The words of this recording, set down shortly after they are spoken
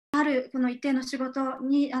あるこの一定の仕事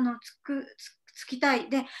につきたい。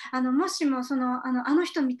で、もしもあの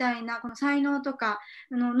人みたいなこの才能とか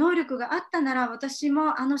能力があったなら、私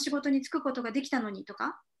もあの仕事に就くことができたのにと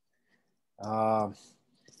か。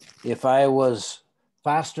If I was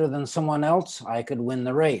faster than someone else, I could win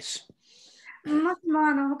the race. もし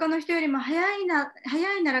も他の人よりも早いな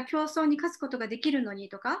ら競争に勝つことができるのに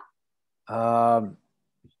とか。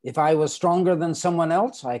If I was stronger than someone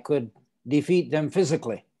else, I could defeat them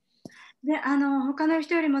physically. で、他の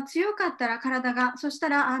人よりも強かったら体が、そした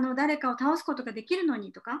ら誰かを倒すことができるの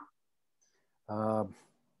にとか。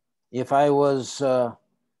If I was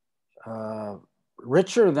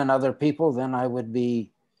richer than other people, then I would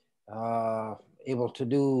be able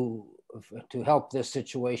to help this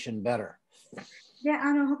situation better. で、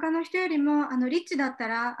他の人よりもリッチだった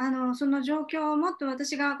らその状況をもっと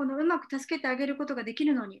私がうまく助けてあげることができ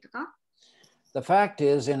るのにとか。The fact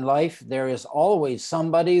is, in life, there is always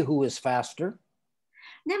somebody who is faster.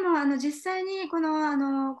 でも実際にこ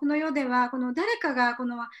の世では誰かが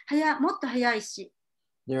もっと速いし。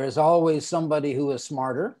There is always somebody who is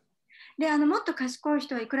smarter. で、もっと賢い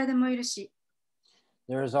人はいくらでもいるし。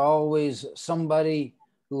There is always somebody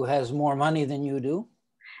who has more money than you do.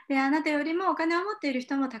 で、あなたよりもお金を持っている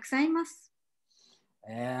人もたくさんいます。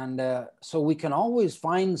And so we can always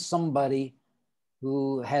find somebody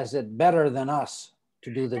who has it better than us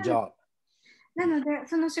to do the job. なので、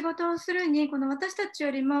その仕事をするに、私たち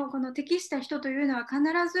よりも適した人というのは必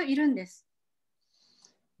ずいるんです。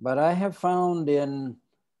But I have found in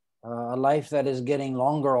a life that is getting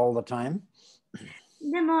longer all the time.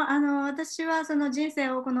 でも私はその人生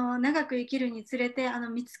を長く生きるにつれて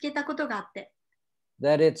見つけたことがあって。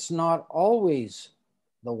That it's not always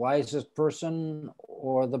the wisest person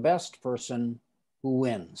or the best person who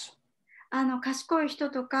wins. 賢い人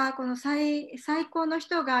とか最高の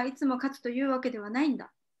人がいつも勝つというわけではないん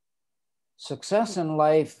だ。Success in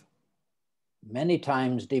life many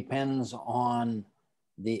times depends on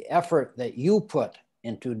the effort that you put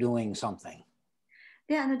into doing something.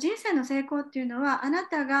 で、人生の成功っていうのはあな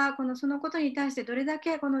たがそのことに対してどれだ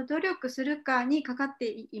け努力するかにかかって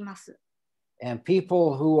います。And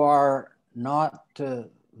people who are not the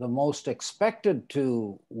most expected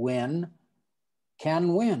to win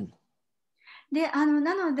can win. で、な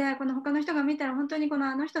ので他の人が見たら本当に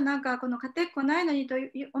あの人なんか勝てっこないのにと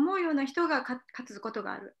思うような人が勝つこと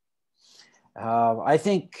がある。I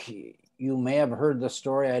think you may have heard the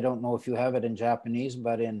story. I don't know if you have it in Japanese,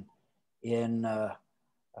 but in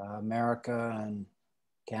America and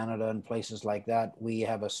Canada and places like that, we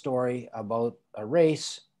have a story about a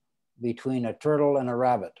race between a turtle and a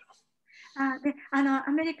rabbit. で、ア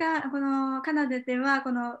メリカ、カナダでは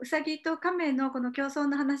ウサギとカメの競争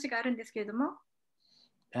の話があるんですけれども。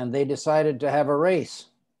And they decided to have a race.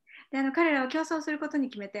 で、彼らは競争することに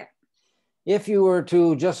決めて。If you were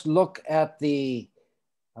to just look at the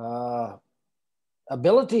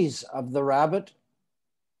abilities of the rabbit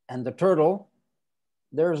and the turtle,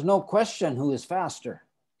 there's no question who is faster.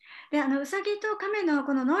 で、ウサギとカメの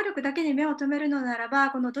能力だけに目を留めるのなら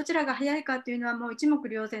ば、どちらが速いかというのはもう一目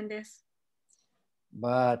瞭然です。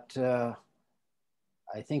But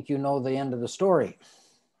I think you know the end of the story.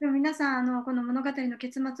 でも皆さんこの物語の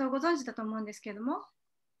結末をご存知だと思うんですけれども。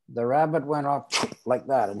The rabbit went off like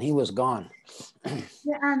that and he was gone.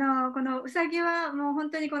 で、このウサギはもう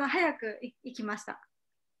本当に早く行きました。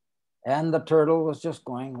And the turtle was just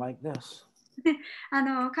going like this.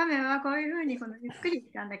 カメはこういうふうにゆっくり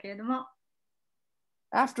来たんだけれども。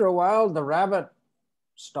After a while, the rabbit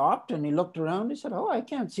stopped and he looked around. He said, "Oh, I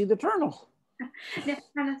can't see the turtle." で、し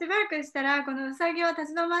ばらくしたらウサギは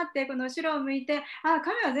立ち止まって後ろを向いて、カ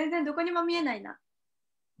メは全然どこにも見えないな。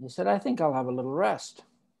He said, "I think I'll have a little rest."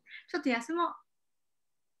 ちょっと休も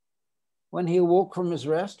う。When he awoke from his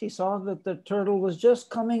rest, he saw that the turtle was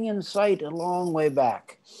just coming in sight a long way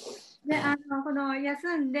back. で、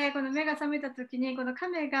休んで目が覚めた時にカ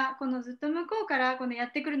メがずっと向こうからや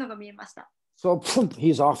ってくるのが見えました。So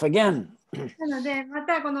he's off again. なのでま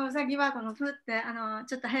たウサギはふって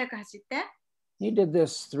ちょっと早く走って。He did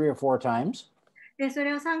this 3 or 4 times. で、そ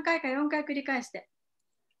れを3回か4回繰り返して。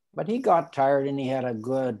But he got tired and he had a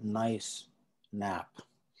good, nice nap.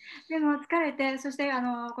 でも疲れて、そして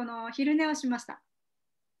昼寝をしました。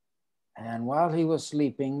And while he was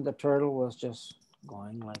sleeping, the turtle was just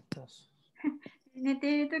going like this. 寝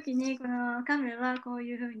ている時にカメはこう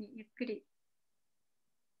いうふうにゆっくり。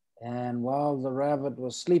And while the rabbit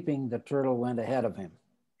was sleeping, the turtle went ahead of him.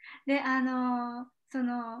 で、そ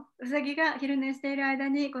のウサギが昼寝している間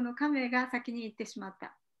にカメが先に行ってしまっ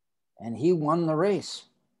た。And he won the race.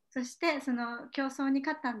 そしてその競争に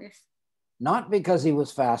勝ったんです。Not because he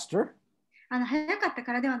was faster. 早かった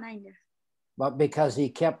からではないんです。but because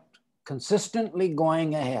he kept consistently going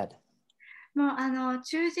ahead. もう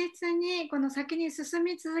忠実にこの先に進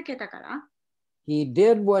み続けたから、He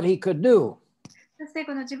did what he could do. そして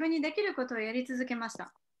この自分にできることをやり続けまし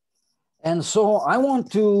た。And so I want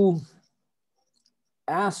to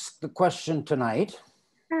ask the question tonight,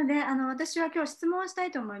 なので私は今日質問した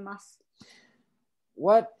いと思います。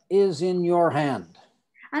what is in your hand?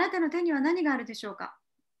 あなたの手には何があるでしょうか？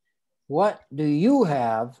 What do you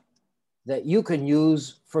have that you can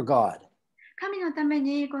use for God? 神のため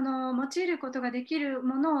にこの用いることができる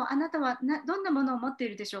ものをあなたはどんなものを持ってい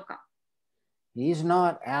るでしょうか？ He's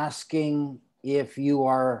not asking if you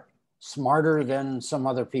are smarter than some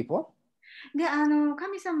other people. で、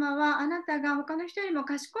神様はあなたが他の人よりも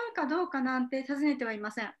賢いかどうかなんて尋ねてはい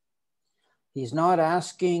ません。He's not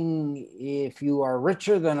asking if you are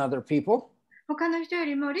richer than other people, 他の人よ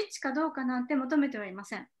りもリッチかどうかなんて求めてはいま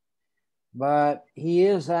せん。but he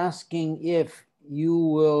is asking if you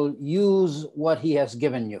will use what he has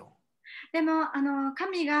given you. でも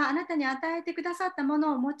神があなたに与えてくださったも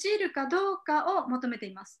のを用いるかどうかを求めて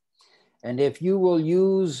います。And if you will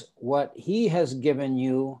use what he has given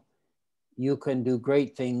you, you can do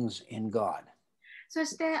great things in God. そ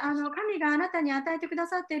して神があなたに与えてくだ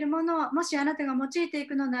さっているものをもしあなたが用いてい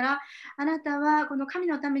くのなら、あなたはこの神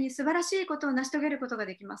のために素晴らしいことを成し遂げることが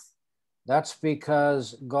できます。That's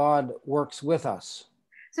because God works with us.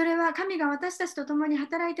 それは神が私たちと共に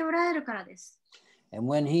働いておられるからです。And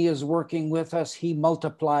when he is working with us, he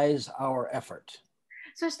multiplies our effort.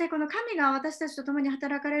 そしてこの神が私たちと共に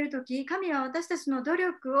働かれるとき、神は私たちの努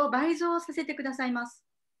力を倍増させてくださいます。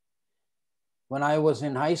When I was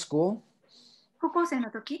in high school, 高校生の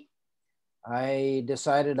時、I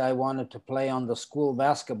decided I wanted to play on the school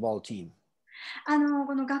basketball team.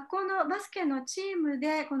 この学校のバスケのチーム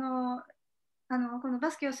でこの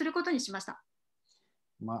バスケをすることにしました。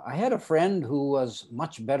I had a friend who was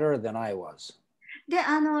much better than I was, で、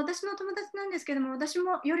私の友達なんですけども、私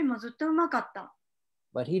もよりもずっとうまかった。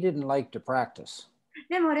but he didn't like to practice.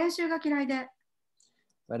 でも練習が嫌いで、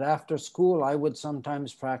But after school, I would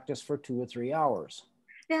sometimes practice for 2 or 3 hours.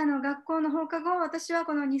 で学校の放課後、私は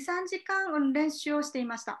この2、3時間練習をしてい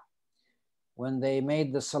ました。When they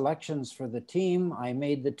made the selections for the team, I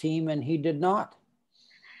made the team and he did not.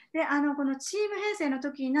 で、このチーム編成の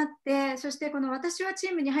時になって、そしてこの私はチ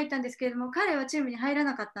ームに入ったんですけれども、彼はチームに入ら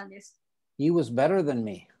なかったんです。He was better than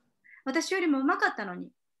me, 私よりもうまかったのに。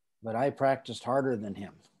but I practiced harder than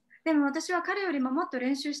him. でも私は彼よりももっと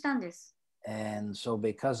練習したんです。And so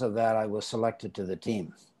because of that, I was selected to the team.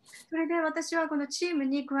 それで私はこのチーム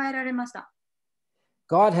に加えられました。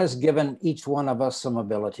God has given each one of us some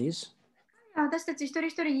abilities, 私たち一人一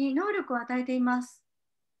人に能力を与えています。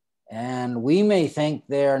and we may think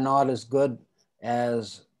they are not as good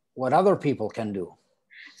as what other people can do.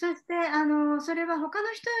 そしてそれは他の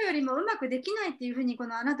人よりもうまくできないっていうふうにこ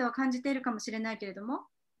のあなたは感じているかもしれないけれども、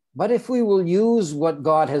 But if we will use what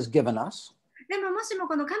God has given us, でももしも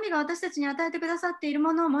この神が私たちに与えてくださっている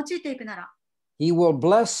ものを用いていくなら、he will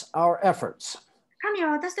bless our efforts, 神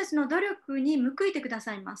は私たちの努力に報いてくだ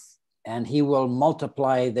さいます。and he will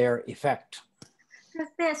multiply their effect. そ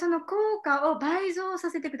してその効果を倍増さ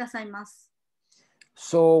せてくださいます。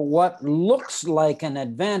So what looks like an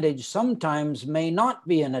advantage sometimes may not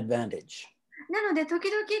be an advantage. なので時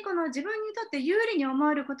々この自分にとって有利に思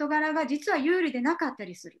える事柄が実は有利でなかった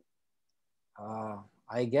りする。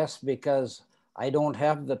I guess because I don't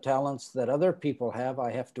have the talents that other people have,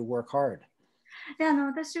 I have to work hard. で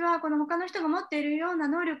私はこの他の人が持っているような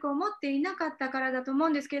能力を持っていなかったからだと思う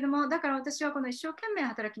んですけれども、だから私はこの一生懸命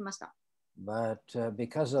働きました。But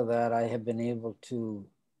because of that, I have been able to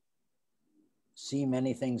see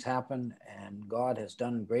many things happen, and God has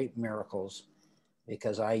done great miracles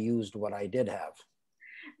because I used what I did have.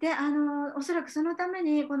 でおそらくそのため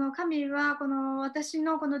にこの神はこの私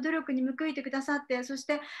のこの努力に報いてくださって、そし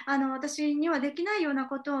て私にはできないような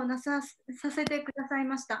ことをさせてください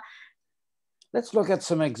ました。Let's look at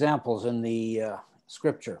some examples in the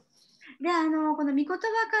scripture. でこの御言葉か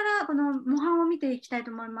らこの模範を見ていきたい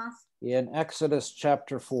と思います。In Exodus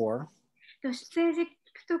chapter 4, 出エジ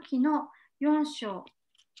プト記の4章。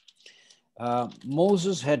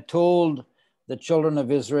Moses had told the children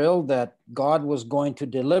of Israel that God was going to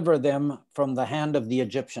deliver them from the hand of the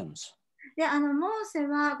Egyptians. でモーセ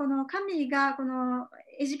はこの神がこの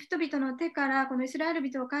エジプト人の手からこのイスラエル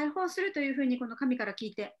人を解放するというふうにこの神から聞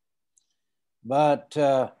いて、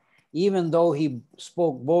But even though he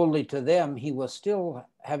spoke boldly to them, he was still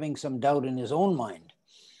having some doubt in his own mind.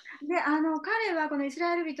 で彼はこのイス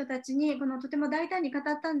ラエル人たちにこのとても大胆に語っ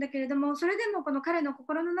たんだけれども、それでもこの彼の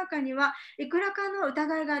心の中にはいくらかの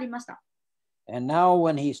疑いがありました。And now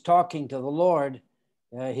when he's talking to the Lord,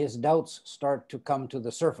 his doubts start to come to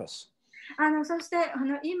the surface. そして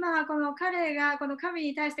今この彼がこの神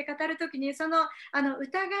に対して語るときにその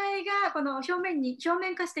疑いがこの表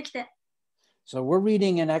面化してきて、So we're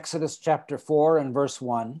reading in Exodus chapter 4 and verse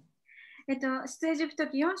 1. 出エジプト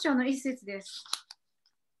記4章の1節です。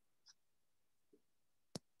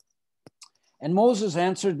And Moses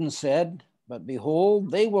answered and said, But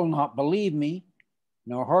behold, they will not believe me,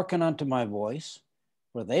 nor hearken unto my voice,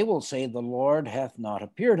 for they will say, The Lord hath not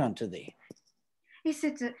appeared unto thee. 一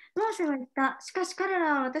節、モーセは言った。しかし彼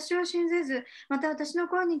らは私を信ぜず、また私の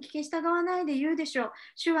声に聞き従わないで言うでしょう。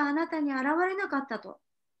主はあなたに現れなかったと。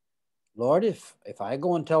Lord, if I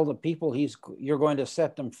go and tell the people you're going to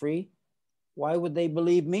set them free, why would they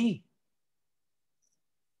believe me?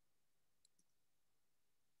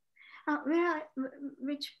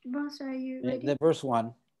 Which verse are you reading? The verse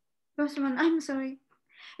 1. Verse 1, I'm sorry.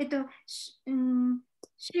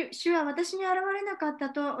 主は私に現れなかった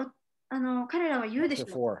と彼らは言うでしょう。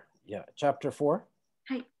Chapter 4. Yeah, chapter 4?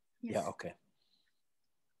 はい。Yes. Yeah, okay.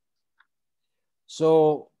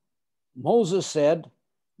 So Moses said,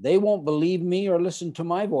 They won't believe me or listen to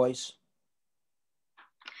my voice.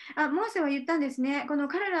 モーセは言ったんですね。この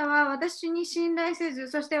彼らは私に信頼せず、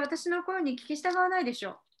そして私の声に聞き従わないでし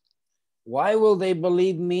ょう。Why will they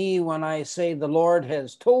believe me when I say the Lord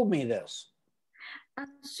has told me this?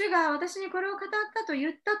 主が私にこれを語ったと言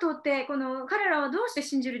ったとって、この彼らはどうして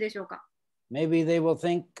信じるでしょうか？ Maybe they will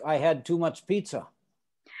think I had too much pizza.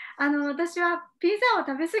 私はピザを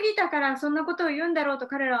食べ過ぎたからそんなことを言うんだろうと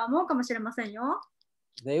彼らは思うかもしれませんよ。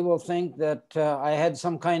They will think that I had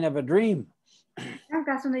some kind of a dream. なん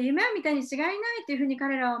かその夢を見たに違いないというふうに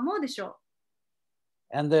彼らは思うでしょ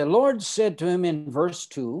う。And the Lord said to him in verse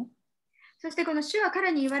 2, そしてこの主は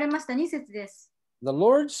彼に言われました2節です。The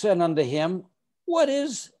Lord said unto him, What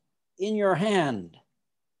is in your hand?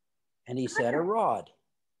 And he said, A rod.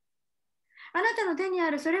 あなたの手に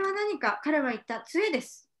あるそれは何か？彼は言った。杖で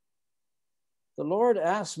す。The Lord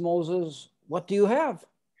asked Moses, What do you have?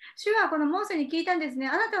 主はこのモーセに聞いたんですね。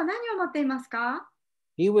あなたは何を持っていますか？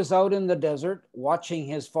 He was out in the desert watching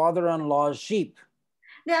his father-in-law's sheep.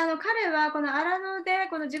 で、彼はこの荒野で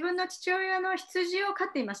この自分の父親の羊を飼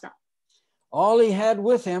っていました。All he had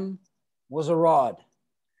with him was a rod.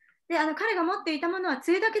 で、彼が持っていたものは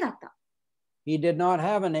杖だけだった。He did not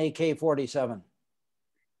have an AK-47.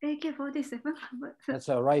 AK-47? That's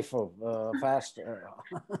a rifle, fast.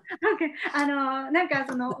 Okay. なんか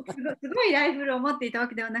すごいライフルを持っていたわ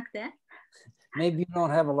けではなくて。Maybe you don't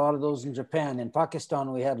have a lot of those in Japan. In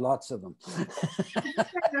Pakistan, we had lots of them. そう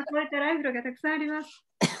いったライフルがたくさんあります。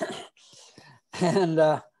And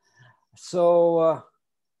so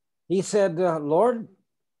he said, Lord,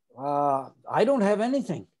 I don't have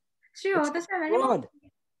anything. 主よ、私は何も持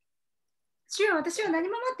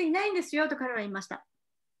っていないんですよと彼は言いました。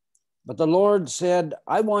But the Lord said,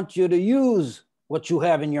 I want you to use what you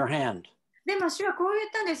have in your hand. でも主はこう言っ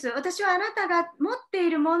たんです。私はあなたが持ってい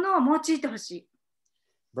るものを用いてほしい。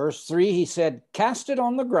Verse 3, he said, Cast it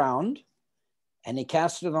on the ground. And he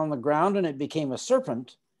cast it on the ground, and it became a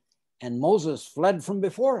serpent. And Moses fled from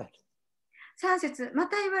before it. 3節、ま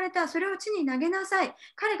た言われた。それを地に投げなさい。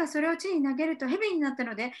彼がそれを地に投げると蛇になった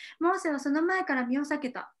ので、モーセはその前から身を避け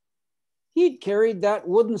た。He'd carried that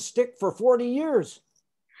wooden stick for 40 years.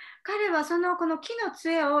 彼はこの木の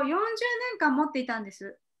杖を40年間持っていたんで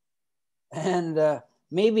す。And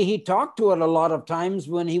maybe he talked to it a lot of times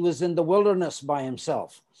when he was in the wilderness by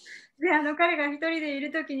himself. で、彼が一人でい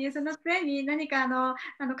るときに、その杖に何か語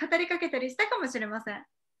りかけたりしたかもしれません。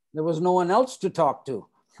There was no one else to talk to.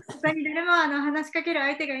 他に誰も話しかける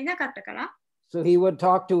相手がいなかったから。So he would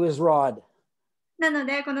talk to his rod. なの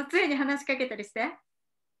で、この杖に話しかけたりして。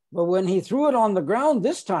But when he threw it on the ground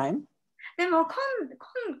this time, でもこの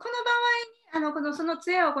場合にその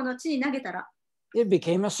杖をこの地に投げたら、it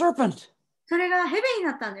became a serpent. それが蛇に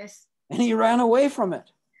なったんです。And he ran away from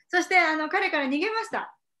it. そして彼から逃げまし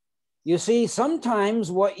た。You see,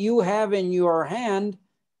 sometimes what you have in your hand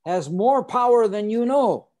has more power than you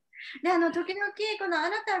know. で、時々あ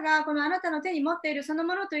なたがあなたの手に持っているその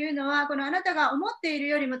ものというのは、あなたが思っている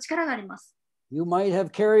よりも力があります。You might have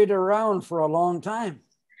carried it around for a long time.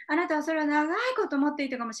 あなたはそれを長いこと持ってい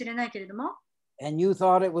たかもしれないけれども。And you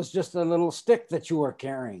thought it was just a little stick that you were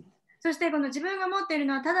carrying. そして自分が持っている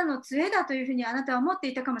のはただの杖だというふうにあなたは思って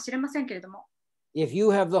いたかもしれませんけれども。If you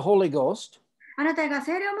have the Holy Ghost, あなたが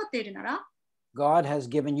聖霊を持っているなら、God has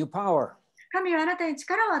given you power. 神はあなたに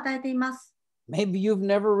力を与えています。Maybe you've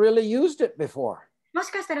never really used it before. も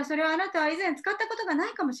しかしたらそれをあなたは以前使ったことがな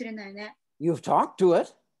いかもしれないね。You've talked to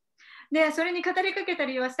it. で、それに語りかけた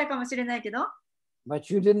りはしたかもしれないけど。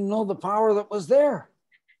But you didn't know the power that was there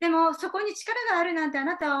でもそこに力があるなんてあ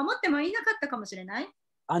なたは思ってもいなかったかもしれない。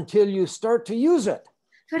 until you start to use it.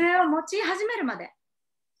 それを用い始めるまで。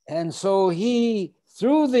 And so he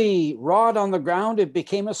threw the rod on the ground, it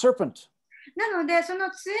became a serpent. なのでその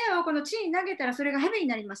杖をこの地に投げたらそれが蛇に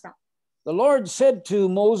なりました。 The Lord said to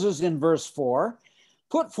Moses in verse 4,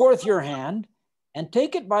 put forth your hand and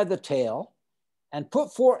take it by the tail, and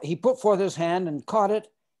he put forth his hand and caught it,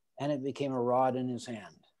 and it became a rod in his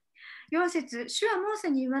hand. 4節、主はモー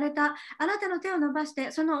セに言われた。あなたの手を伸ばし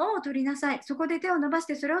てその尾を取りなさい。そこで手を伸ばし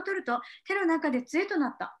てそれを取ると手の中で杖とな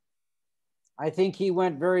った。 I think he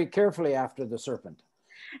went very carefully after the serpent.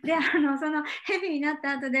 で、その蛇になっ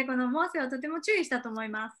た後でこのモーセをとても注意したと思い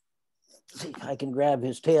ます。 See if I can grab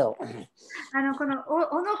his tail. この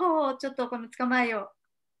尾の方をちょっとこの捕まえよ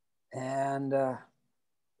う。 And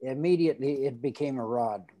immediately it became a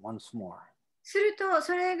rod once more. すると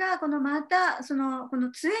それがこのまたこ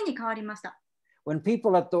の杖に変わりました。 When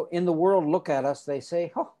people in the world look at us, they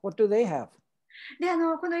say, oh, what do they have? で、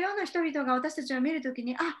この世の人々が私たちを見るとき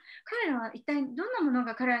に、あ、彼らは一体どんなもの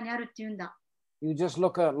が彼らにあるっていうんだ。 You just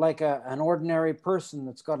look like an ordinary person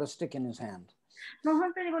that's got a stick in his hand. もう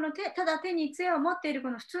本当にこのただ手に杖を持っているこ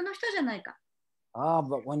の普通の人じゃないか。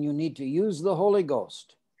 But when you need to use the Holy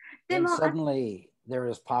Ghost, then suddenly there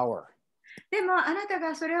is power. でもあなた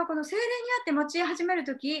がそれをこの聖霊にあって用い始める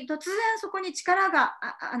とき、突然そこに力が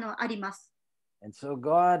あります。 And so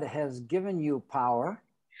God has given you power.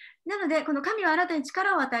 なので、この神はあなたに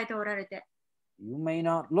力を与えておられて、 You may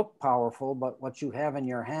not look powerful, but what you have in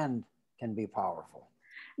your hand can be powerful.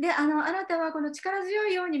 で、あなたはこの力強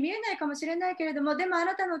いように見えないかもしれないけれども、でもあ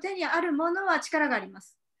なたの手にあるものは力がありま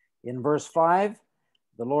す。 In verse 5,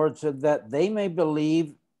 the Lord said that they may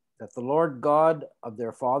believe that the Lord God of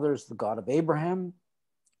their fathers, the God of Abraham,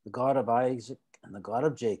 the God of Isaac, and the God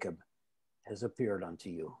of Jacob, has appeared unto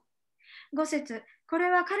you. 5節、これ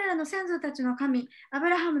は彼らの先祖たちの神、アブ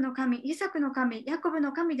ラハムの神、イサクの神、ヤコブ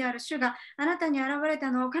の神である主があなたに現れ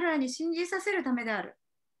たのを彼らに信じさせるためである。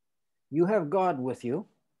 You have God with you.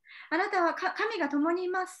 あなたは神が共にい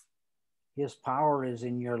ます。 His power is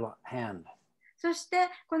in your hand. そして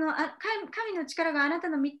この神の力があなた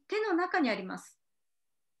の手の中にあります。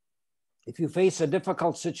 If you face a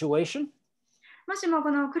difficult situation, もしも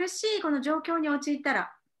この苦しいこの状況に陥った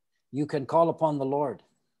ら、 you can call upon the Lord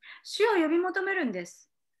主を呼び求めるんです。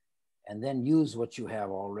 and then use what you have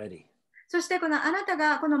already. そしてこのあなた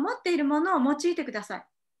がこの持っているものを用いてください。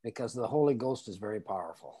 Because the Holy Ghost is very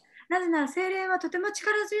powerful. なぜなら聖霊はとても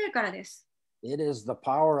力強いからです。 It is the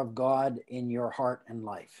power of God in your heart and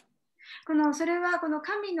life. それはこの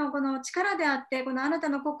神のこの力であって、このあなた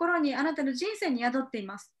の心に、あなたの人生に宿ってい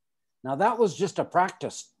ます。 Now that was just a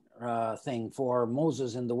practice thing for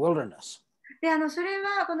Moses in the wilderness. で、それ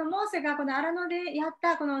はこのモーセがこの荒野でやっ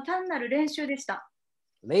たこの単なる練習でした。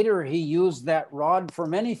 Later he used that rod for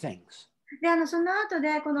many things. で、その後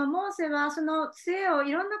でこのモーセはその杖を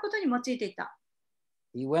いろんなことに用いていた。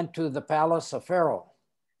 He went to the palace of Pharaoh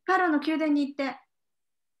パロの宮殿に行って、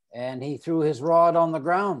 and he threw his rod on the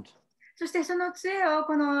ground. そしてその杖を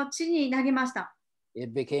この地に投げました。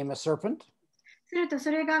 It became a serpent. すると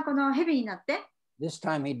それがこの蛇になって、 This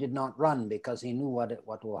time he did not run because he knew what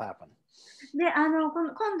will happen. で、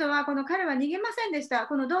今度はこの彼は逃げませんでした。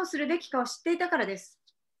このどうするべきかを知っていたからです。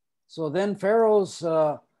 So then Pharaoh's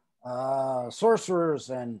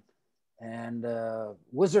sorcerers and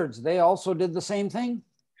wizards, they also did the same thing.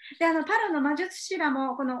 で、パロの魔術師ら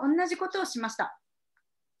もこの同じことをしました。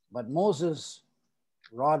 But Moses'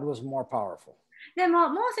 rod was more powerful. でも、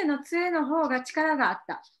モーセの杖の方が力があっ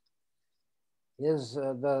た。 The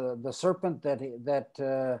serpent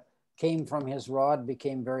that came from his rod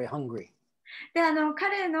became very hungry. で、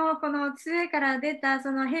彼のこの杖から出た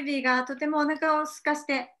その蛇がとてもお腹を空かし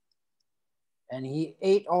て、 And he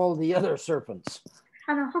ate all the other serpents.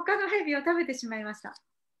 他の蛇を食べてしまいました。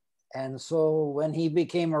 And so when he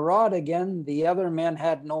became a rod again, the other men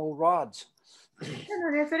had no rods. な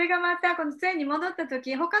ので、それがまたこの杖に戻ったと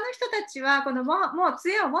き、他の人たちはこのもう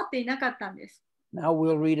杖を持っていなかったんです。 Now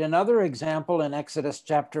we'll read another example in Exodus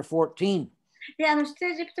chapter 14. で、出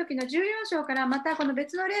エジプト記の14章からまたこの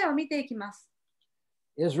別の例を見ていきます。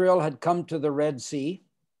 Israel had come to the Red Sea.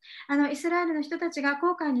 イスラエルの人たちが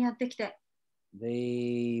紅海にやってきて、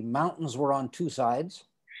 The mountains were on two sides.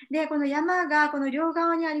 で、この山がこの両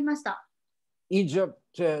側にありました。 Egypt,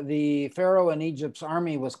 the Pharaoh and Egypt's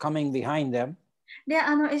army was coming behind them. で、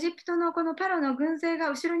エジプトのこのパロの軍勢が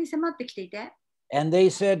後ろに迫ってきていて、 And they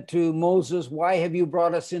said to Moses, "Why have you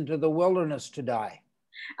brought us into the wilderness to die?"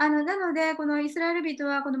 なので、このイスラエル人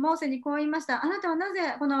はこのモーセにこう言いました。あなたはな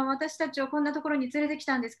ぜこの私たちをこんなところに連れてき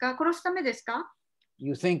たんですか？殺すためですか？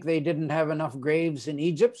 You think they didn't have enough graves in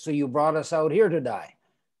Egypt, so you brought us out here to die.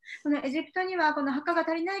 このエジプトにはこの墓が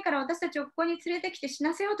足りないから私たちをここに連れてきて死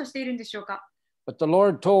なせようとしているんでしょうか。But the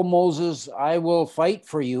Lord told Moses, I will fight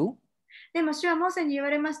for you. でも主はモーセに言わ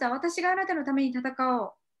れました。私があなたのために戦お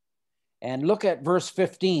う。And look at verse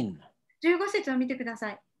 15. 15節を見てくださ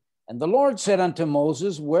い。And the Lord said unto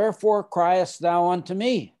Moses, Wherefore criest thou unto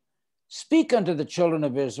me? Speak unto the children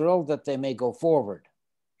of Israel, that they may go forward.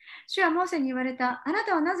 主はモーセに言われた。あな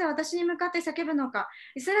たはなぜ私に向かって叫ぶのか。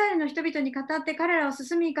イスラエルの人々に語って彼らを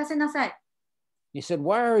進み行かせなさい。He said,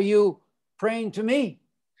 Why are you praying to me?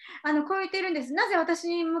 こう言っているんです。なぜ私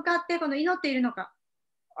に向かってこの祈っているのか。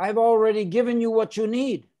I've already given you what you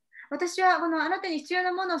need. 私はこのあなたに必要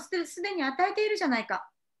なものをすでに与えているじゃないか。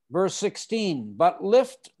Verse 16, But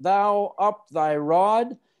lift thou up thy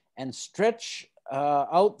rod and stretch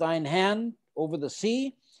out thine hand over the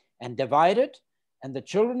sea and divide it, and the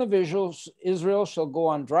children of Israel shall go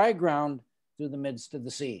on dry ground through the midst of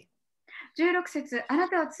the sea. 16節、あな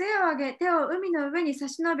たは杖を上げ、手を海の上に差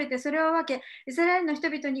し伸べて、それを分け、イスラエルの人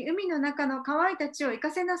々に海の中の乾いた地を行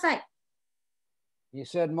かせなさい。He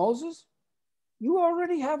said, Moses, you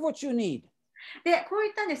already have what you need. で、こう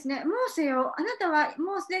言ったんですね。モーセよ、あなたは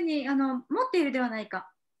もうすでに持っているではないか。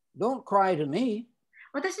Don't cry to me.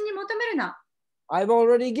 私に求めるな。I've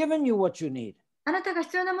already given you what you need. あなたが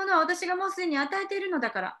必要なものは私がもうすでに与えているの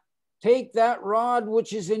だから。Take that rod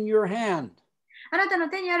which is in your hand あなたの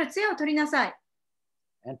手にある杖を取りなさい。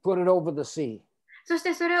and put it over the sea. そし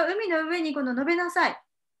てそれを海の上に述べなさい。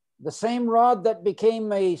The same rod that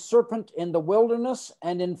became a serpent in the wilderness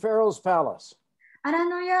and in Pharaoh's palace. 荒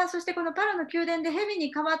野や、そしてこのパロの宮殿で蛇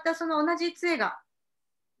に変わったその同じ杖が。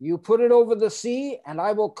You put it over the sea, and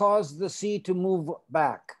I will cause the sea to move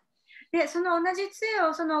back. で、その同じ杖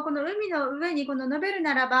をこの海の上に述べる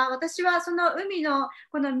ならば、私はその海の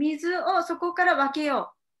この水をそこから分け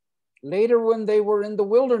よう。Later, when they were in the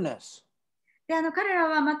wilderness, で、彼ら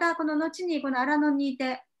はまたこの後にこの荒野にい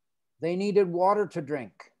て、they needed water to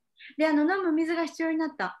drink. で、飲む水が必要になっ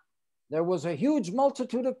た。There was a huge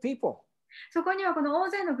multitude of people, そこにはこの大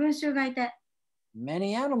勢の群衆がいて、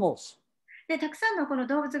many animals, で、たくさんのこの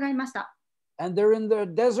動物がいました。and they're in the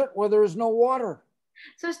desert where there is no water.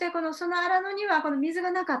 そしてその荒野にはこの水が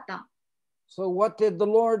なかった。So what did the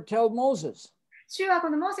Lord tell Moses? 主はこ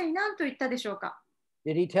のモーセに何と言ったでしょうか。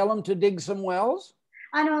 Did he tell him to dig some wells?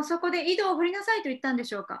 そこで井戸を掘りなさいと言ったんで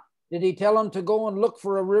しょうか。 Did he tell him to go and look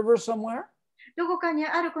for a river somewhere? どこかに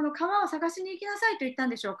あるこの川を探しに行きなさいと言ったん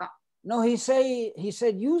でしょうか。 No, he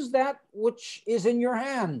said, use that which is in your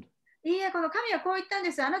hand. いいえ、この神はこう言ったん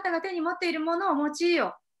です。あなたが手に持っているものを用い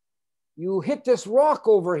よう。 You hit this rock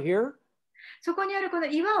over here, そこにあるこの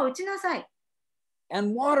岩を打ちなさい。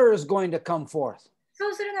 and water is going to come forth. そ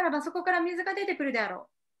うするならばそこから水が出てくるであろ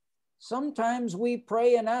う。 Sometimes we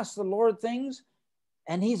pray and ask the Lord things,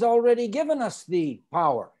 and he's already given us the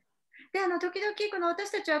power. で、時々この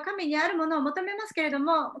私たちは神にあるものを求めますけれど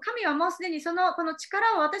も、神はもうすでにこの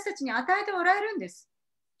力を私たちに与えておられるんです。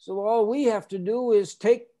 So all we have to do is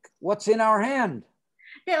take what's in our hand,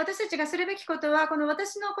 で、私たちがするべきことは、この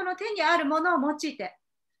私のこの手にあるものを用いて、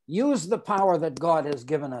 use the power that God has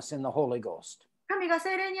given us in the Holy Ghost. 神が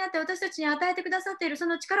聖霊にあって私たちに与えてくださっているそ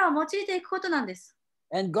の力を用いていくことなんです。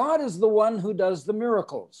 And God is the one who does the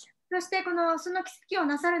miracles. そしてその奇跡を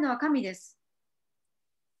なさるのは神です。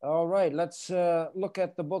 All right, let's look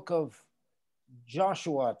at the book of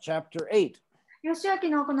Joshua, chapter 8. ヨシュア記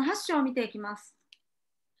のこの8章を見ていきます。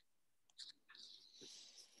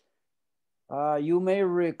You may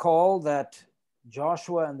recall that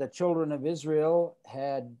Joshua and the children of Israel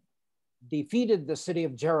had defeated the city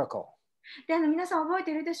of Jericho. で、皆さん覚えて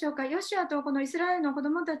いるでしょうか。ヨシュアとこのイスラエルの子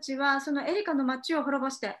供たちはそのエリカの町を滅ぼ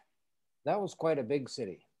して、That was quite a big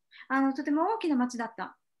city. とても大きな町だっ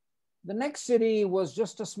た。 The next city was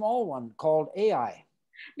just a small one called Ai.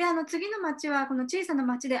 で、次の町はこの小さな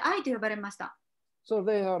町でアイと呼ばれました。 So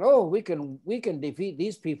they thought, oh, we can defeat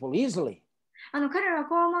these people easily. 彼らは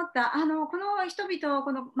こう思った。この人々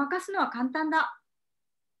を任すのは簡単だ。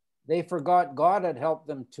 They forgot God had helped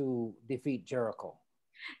them to defeat Jericho.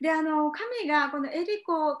 で、神がこのエリ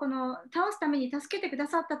コを倒すために助けてくだ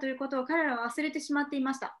さったということを彼らは忘れてしまってい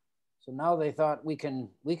ました。 So now they thought we can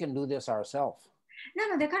do this ourselves. な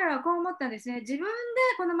ので彼らはこう思ったんですね。自分で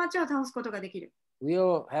この町を倒すことができる。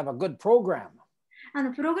We'll have a good program.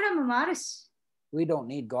 プログラムもあるし、 We don't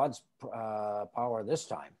need God's power this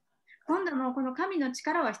time. 今度もこの神の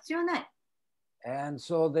力は必要ない。 And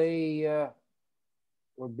so they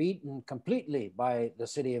were beaten completely by the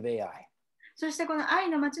city of Ai. そしてこのアイ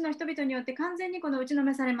の町の人々によって完全に打ちの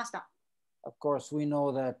めされました。 Of course, we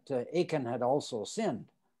know that Achan had also sinned.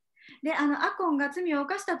 で、アコンが罪を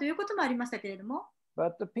犯したということもありましたけれども、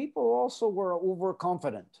but the people also were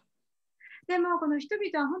overconfident. でもこの人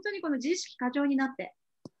々は本当にこの自意識過剰になって、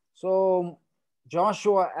So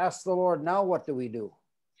Joshua asked the Lord, now what do we do?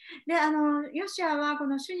 で、ヨシアはこ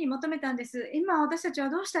の主に求めたんです。今私たちは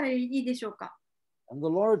どうしたらいいでしょうか。And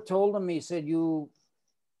the Lord told him, he said, you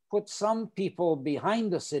put some people behind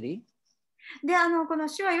the city. で、この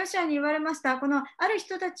主はヨシアに言われました。このある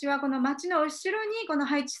人たちはこの町の後ろにこの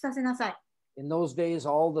配置させなさい。In those days,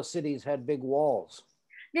 all the cities had big walls.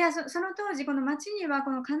 で、その当時この町には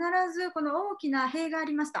この必ずこの大きな塀があ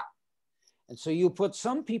りました。And so you put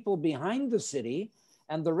some people behind the city,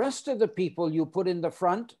 and the rest of the people you put in the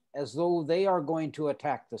front as though they are going to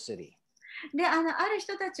attack the city. で、ある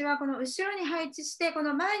人たちはこの後ろに配置して、こ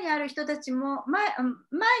の前にある人たちも前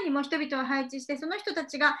にも人々を配置して、その人た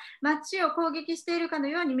ちが町を攻撃しているかの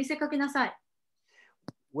ように見せかけなさい。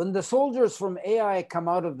When the soldiers from Ai come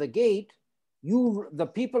out of the gate, the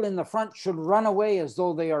people in the front should run away as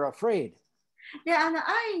though they are afraid. で、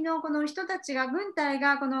愛のこの人たちが、軍隊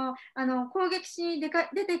がこの攻撃しに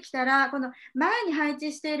出てきたら、この前に配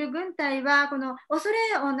置している軍隊は、この恐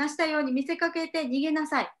れをなしたように見せかけて逃げな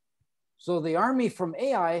さい。So the army from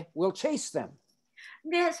Ai will chase them.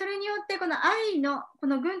 で、それによって、この愛のこ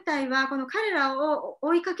の軍隊は、この彼らを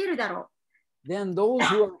追いかけるだろう。Then those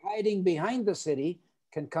who are hiding behind the city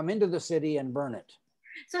can come into the city and burn it.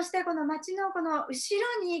 そしてこの町のこの後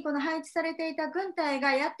ろにこの配置されていた軍隊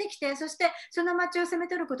がやってきて、そしてその町を攻め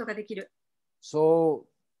取ることができる。So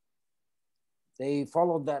they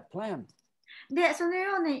followed that plan. で、その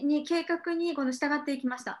ように計画にこの従っていき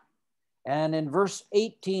ました。And in verse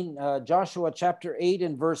 18, Joshua chapter 8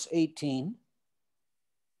 and verse 18,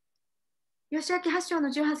 ヨシュア記8章の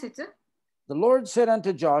18節。The Lord said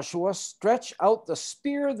unto Joshua, stretch out the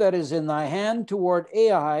spear that is in thy hand toward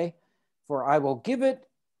Ai, for I will give it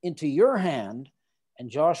into your hand. And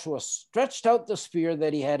Joshua stretched out the spear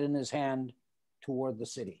that he had in his hand toward the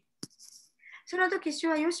city. その時、主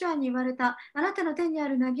はヨシュアに言われた。あなたの手にあ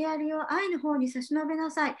る投げ槍を愛の方に差し伸べな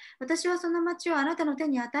さい。私はその町をあなたの手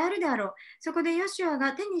に与えるであろう。そこでヨシュア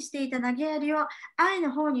が手にしていた投げ槍を愛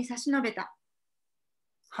の方に差し伸べた。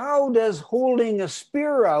How does holding a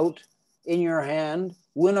spear out in your hand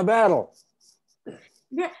win a battle?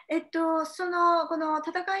 で、この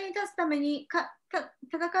戦いに立つために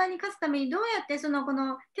戦いに勝つためにどうやってこ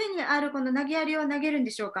の手にあるこの投げ槍を投げるん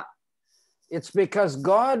でしょうか。It's because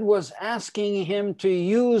God was asking him to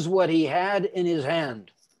use what he had in his hand.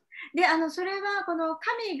 で、それはこの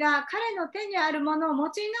神が彼の手にあるものを用いな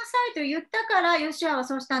さいと言ったからヨシュアは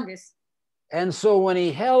そうしたんです。And so when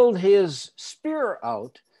he held his spear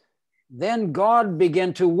out, then God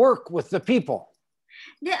began to work with the people.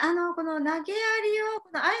 で、この投げ槍をこ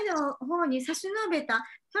の愛の方に差し伸べた、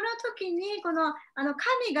その時にこの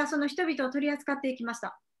神がその人々を取り扱っていきまし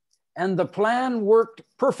た。And the plan worked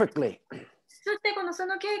perfectly. そしてそ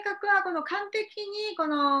の計画はこの完璧にこ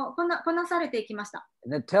なされていきました。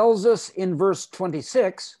And it tells us in verse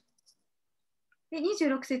 26, で、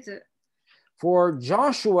26節。For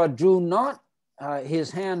Joshua drew not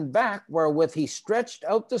his hand back wherewith he stretched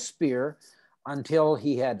out the spear until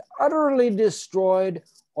he had utterly destroyed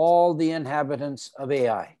all the inhabitants of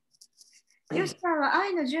Ai. ヨシュアは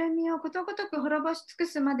愛の住民をことごとく滅ぼし尽く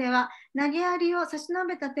すまでは投げ槍を差し伸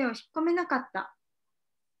べた手を引っ込めなかった。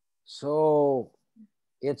So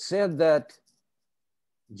it said that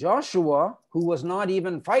Joshua, who was not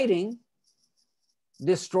even fighting,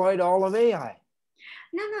 destroyed all of Ai.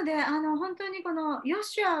 なので本当にこのヨ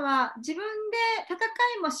シュアは自分で戦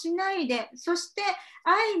いもしないで、そして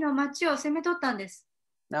愛の町を攻め取ったんです。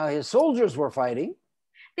Now his soldiers were fighting.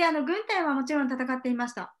 で、軍隊はもちろん戦っていま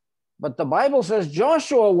した。But the Bible says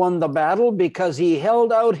Joshua won the battle because he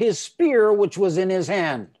held out his spear which was in his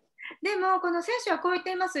hand. でもこの聖書はこう言っ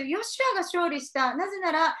ています。ヨシュアが勝利した。なぜ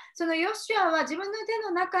なら、そのヨシュアは自分の手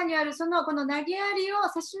の中にあるこの投げ槍を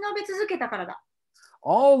差し伸べ続けたからだ。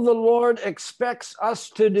All the Lord expects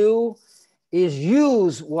us to do is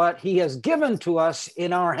use what he has given to us in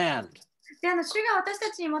our hand. で、主が私た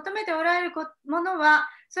ちに求めておられるものは、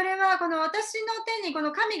それはこの私の手にこ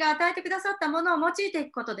の神が与えてくださったものを用いてい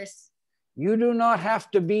くことです。You do not have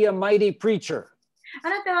to be a mighty preacher. あ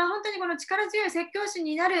なたは本当にこの力強い説教師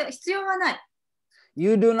になる必要はない。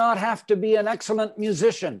You do not have to be an excellent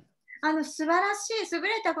musician. 素晴らしい、優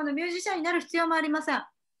れたこのミュージシャンになる必要もありません。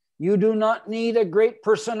You do not need a great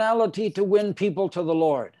personality to win people to the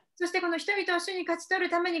Lord. そしてこの人々を主に勝ち取る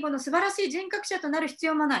ためにこの素晴らしい人格者となる必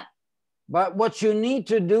要もない。But what you need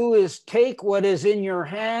to do is take what is in your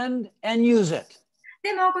hand and use it.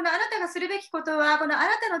 でもこのあなたがするべきことはこのあ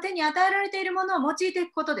なたの手に与えられているものを用いてい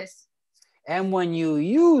くことです。And when you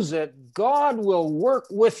use it, God will work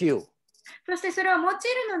with you. そしてそれを用いる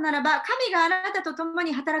のならば、神があなたと共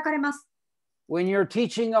に働かれます。When you're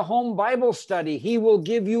teaching a home Bible study, He will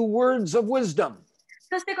give you words of wisdom.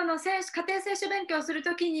 そしてこの家庭聖書勉強をする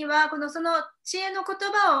ときには、その知恵の言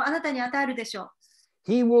葉をあなたに与えるでしょう。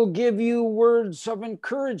He will give you words of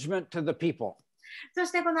encouragement to the people. そ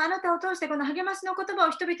してこのあなたを通してこの励ましの言葉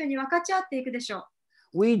を人々に分かち合っていくでしょ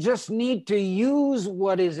う。We just need to use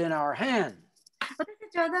what is in our hand. 私た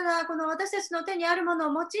ちはただこの私たちの手にあるもの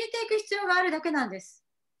を用いていく必要があるだけなんです。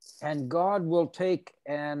And God will take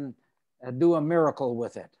and do a miracle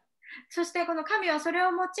with it. そしてこの神はそれを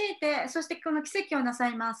用いて、そしてこの奇跡をなさ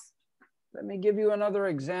います。Let me give you another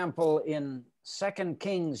example in 2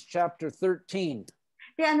 Kings chapter 13.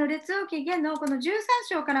 で、列王記下のこの13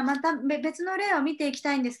章からまた別の例を見ていき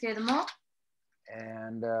たいんですけれども。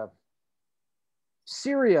And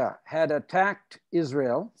Syria had attacked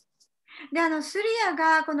Israel. で、スリア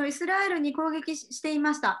がこのイスラエルに攻撃してい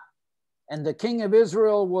ました。And the king of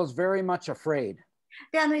Israel was very much afraid.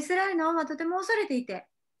 で、イスラエルの王はとても恐れていて。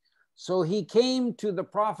So he came to the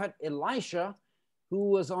prophet Elisha, who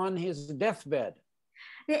was on his deathbed.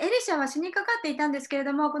 で、エリシャは死にかかっていたんですけれ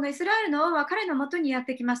ども、このイスラエルの王は彼のもとにやっ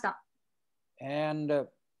てきました。And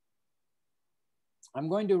I'm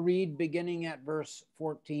going to read beginning at verse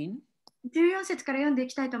 14. 14節から読んでい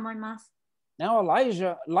きたいと思います。Now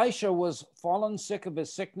Elisha was fallen sick of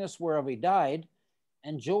his sickness whereof he died,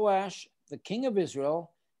 and Joash, the king of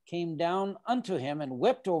Israel, came down unto him and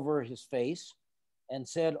wept over his face, and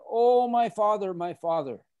said, O my father,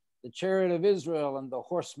 the chariot of Israel and the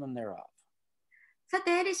horsemen thereof. さ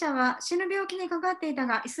てエリシャは死ぬ病気にかかっていた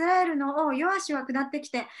が、イスラエルの王ヨアシは下ってき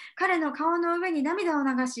て、彼の顔の上に涙を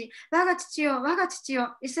流し、我が父よ、我が父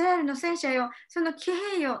よ、イスラエルの戦車よ、その騎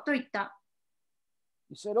兵よと言った。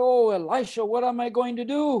He said, Oh, Elisha, what am I going to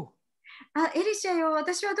do? エリシャよ、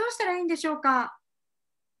私はどうしたらいいんでしょうか。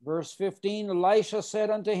Verse 15, Elisha said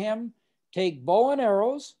unto him, Take bow and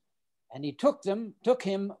arrows, and he took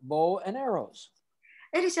him bow and arrows.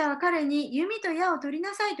 エリシャは彼に弓と矢を取り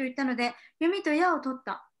なさいと言ったので、弓と矢を取っ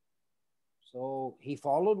た。So he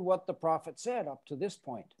followed what the prophet said up to this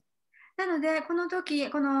point. なので、この時、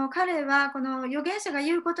彼はこの預言者が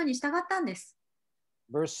言うことに従ったんです。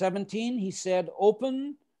Verse 17, he said,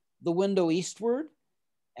 Open the window eastward,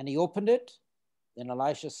 and he opened it. Then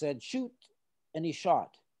Elisha said, Shoot, and he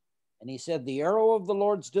shot. And he said, The arrow of the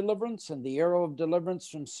Lord's deliverance, and the arrow of deliverance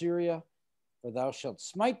from Syria, for thou shalt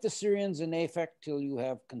smite the Syrians in Aphek till you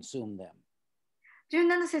have consumed them.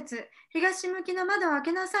 17節、東向きの窓を開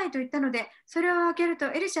けなさいと言ったので、それを開ける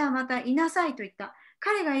とエリシャはまたいなさいと言った。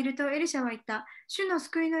彼がいるとエリシャは言った。主の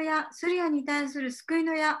救いの矢、スリアに対する救い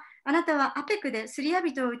の矢、あなたはアペクでスリア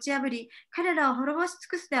人を打ち破り、彼らを滅ぼし尽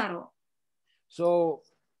くすであろう。So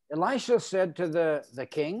Elisha said to the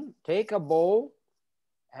king, Take a bow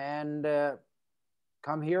and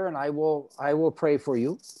come here, and I will pray for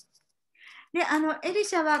you. で、エリ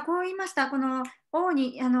シャはこう言いました。この王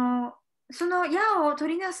に、その矢を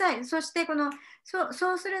取りなさい。そして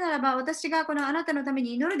そうするならば、私がこのあなたのため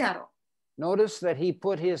に祈るであろう。Notice that he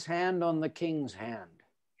put his hand on the king's hand.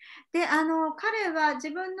 で、彼は自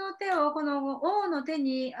分の手をこの王の手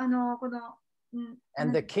に、And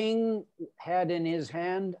the king had in his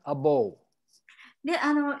hand a bow. で、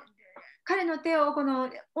彼の手をこの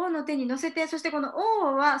王の手に乗せて、そしてこの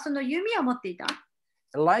王はその弓を持っていた。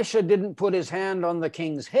Elisha didn't put his hand on the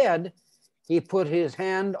king's head. He put his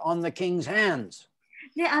hand on the king's hands.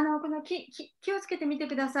 で、この気をつけてみて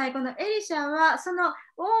ください。このエリシャはその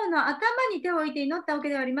王の頭に手を置いて祈ったわけ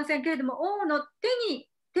ではありませんけれども、王の手に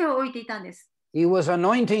手を置いていたんです。He was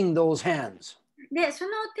anointing those hands. で、そ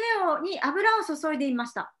の手に油を注いでいま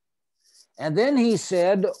した。And then he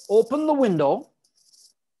said, Open the window.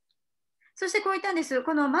 そしてこう言ったんです。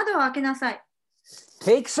この窓を開けなさい。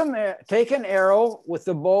Take an arrow with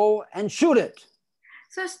the bow and shoot it.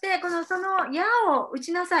 そしてその矢を撃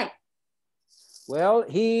ちなさい。Well,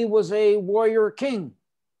 he was a warrior king.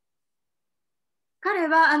 彼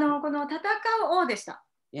はこの戦う王でした。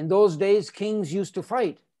In those days, kings used to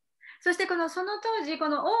fight. そしてその当時、こ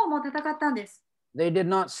の王も戦ったんです。They did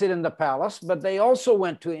not sit in the palace, but they also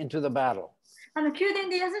went into the battle. 宮殿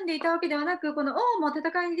で休んでいたわけではなく、この王も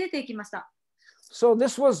戦いに出ていきました。So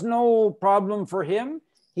this was no problem for him.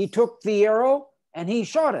 He took the arrow and he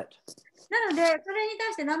shot it. なので、それに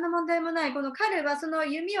対して何の問題もない。この彼はその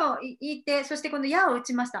弓を引いて、そしてこの矢を撃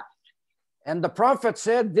ちました。And the prophet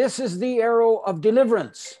said, This is the arrow of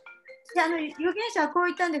deliverance. で、預言者はこう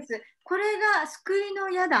言ったんです。これが救いの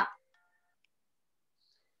矢だ。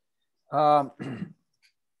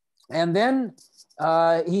And then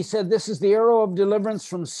he said, This is the arrow of deliverance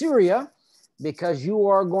from Syria. because you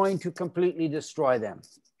are going to completely destroy them.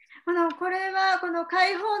 これはこの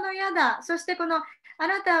解放の矢だ。そしてあ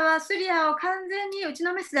なたはスリアを完全に打ち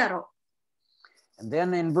のめすだろう。And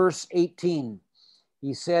then in verse 18,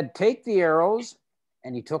 he said, Take the arrows,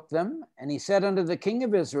 and he took them, and he said unto the king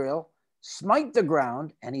of Israel, Smite the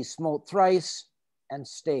ground, and he smote thrice and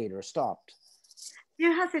stayed or stopped.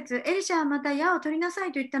 18節、エリシャはまた矢を取りなさ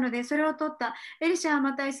いと言ったので、それを取った。エリシャは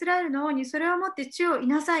またイスラエルの王にそれを持って地を射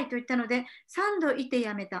なさいと言ったので、3度射て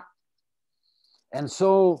やめた。And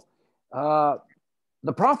so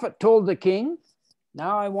the prophet told the king,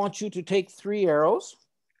 Now I want you to take 3 arrows.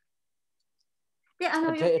 で、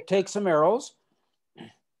Take some arrows.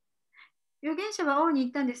 預言者は王に言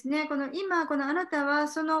ったんですね。今、あなたは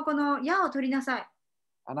この矢を取りなさい。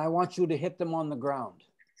And I want you to hit them on the ground.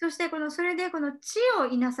 そしてそれで地を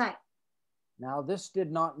射なさい。Now this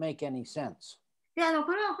did not make any sense. で、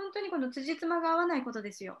これは本当に辻褄が合わないこと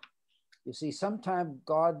ですよ。You see, sometimes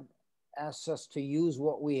God asks us to use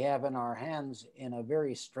what we have in our hands in a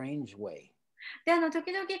very strange way. で、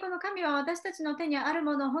時々神は私たちの手にある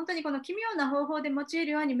ものを本当に奇妙な方法で用い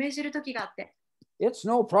るように命じる時があって。It's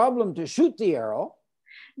no problem to shoot the arrow.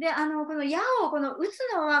 で、この矢を撃つ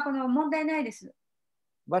のは問題ないです。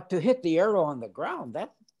But to hit the arrow on the ground, that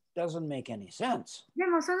doesn't make any sense. で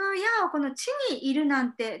もその矢を地にいるな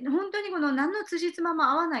んて本当に何の辻褄も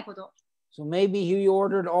合わないこと。So maybe he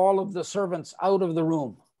ordered all of the servants out of the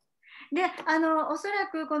room. で、おそら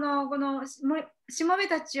くしもべ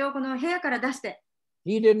たちを部屋から出して。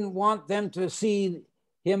He didn't want them to see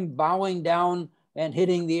him bowing down and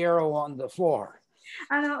hitting the arrow on the floor. お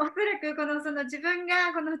そらく自分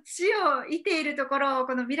が地を射ているところ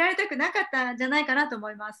を見られたくなかったんじゃないかなと思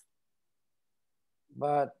います。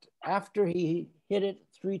But after he hit it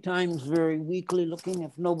 3 times very weakly, looking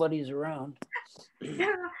if nobody's around. で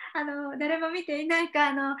も誰も見ていない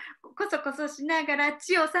かこそこそしながら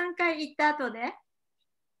地を3回行った後で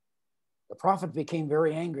The prophet became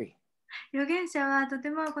very angry. 預言者はとて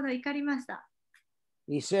も怒りました。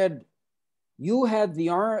He said, You had the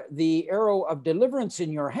arrow of deliverance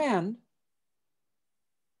in your hand,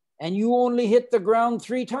 and you only hit the ground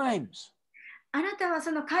 3 times. あなたは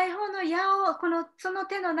その解放の矢をその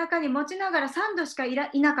手の中に持ちながら3度しかい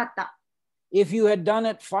なかった。If you had done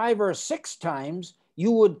it 5 or 6 times, you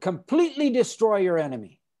would completely destroy your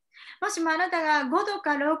enemy. もしもあなたが5度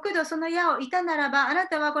か6度その矢を射たならば、あな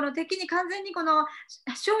たは敵に完全に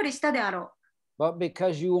勝利したであろう。But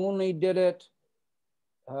because you only did it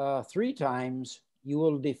 3 times, you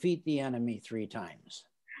will defeat the enemy 3 times.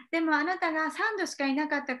 でもあなたが3度しかいな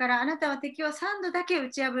かったから、あなたは敵を3度だけ打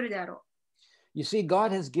ち破るであろう。You see,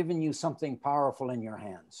 God has given you something powerful in your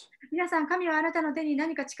hands. 皆さん、神はあなたの手に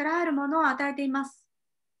何か力あるものを与えています。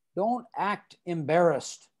Don't act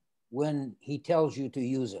embarrassed when he tells you to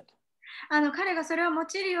use it. 彼がそれを用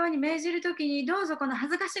いるように命じるときに、どうぞ恥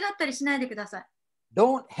ずかしがったりしないでください。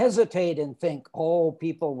Don't hesitate and think, oh,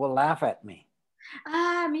 people will laugh at me.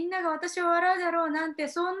 みんなが私を笑うだろうなんて、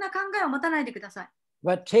そんな考えを持たないでください。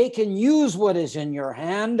But take and use what is in your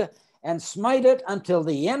hand and smite it until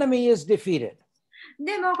the enemy is defeated.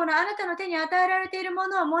 でもあなたの手に与えられているも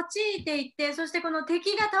のを用いていって、そして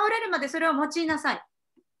敵が倒れるまでそれを用いなさい。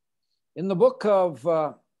In the book of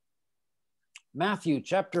Matthew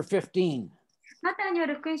chapter 15. マタイによ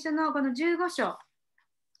る福音書の15章。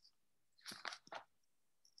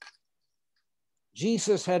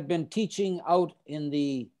Jesus had been teaching out in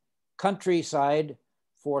the countryside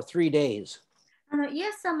for 3 days. イ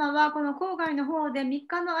エス様は郊外の方で3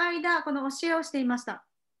日の間教えをしていました。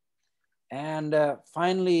And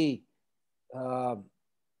finally,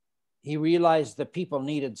 he realized the people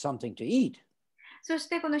needed something to eat. そし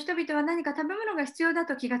て人々は何か食べ物が必要だ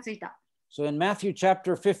と気がついた。So in Matthew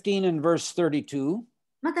chapter 15 and verse 32,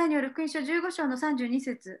 マタイによる福音書15章の32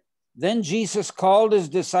節。Then Jesus called his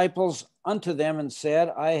disciples unto them and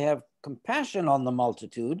said, I have compassion on the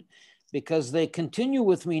multitude, because they continue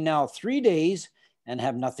with me now 3 days and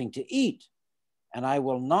have nothing to eat. And I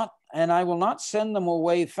will not send them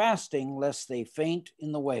away fasting, lest they faint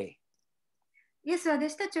in the way. イエスは弟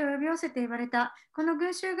子たちを呼び寄せて言われた。この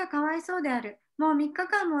群衆がかわいそうである。もう3日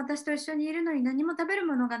間も私と一緒にいるのに何も食べる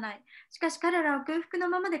ものがない。しかし彼らを空腹の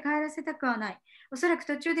ままで帰らせたくはない。おそらく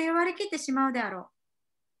途中で弱り切ってしまうであろ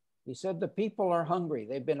う。He said, the people are hungry.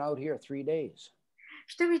 They've been out here 3 days.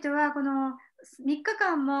 人々は3日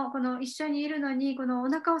間も一緒にいるのにお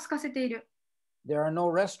腹を空かせている。There are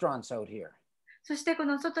no restaurants out here. そして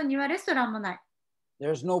外にはレストランもない。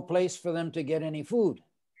There's no place for them to get any food.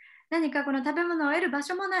 何か食べ物を得る場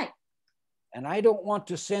所もない。And I don't want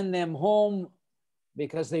to send them home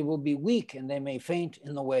because they will be weak and they may faint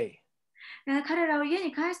in the way. 彼らを家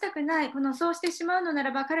に帰したくない。そうしてしまうのな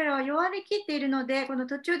らば、彼らは弱りきっているので、この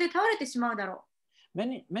途中で倒れてしまうだろう。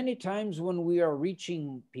Many times when we are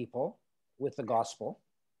reaching people with the gospel,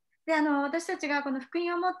 で、私たちがこの福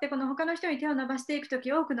音を持ってこの他の人に手を伸ばしていくと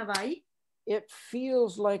き、多くの場合、it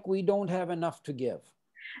feels like we don't have enough to give.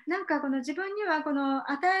 なんかこの自分にはこの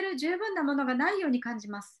与える十分なものがないように感じ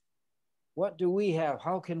ます。What do we have?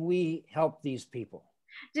 How can we help these people?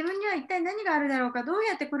 自分には一体何があるだろうか、どう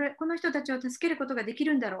やってこの人たちを助けることができ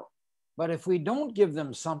るんだろう。But if we don't give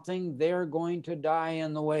them something, they're going to die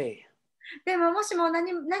in the way. でも、もしも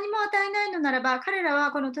何も与えないのならば、彼ら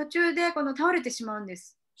はこの途中で倒れてしまうんで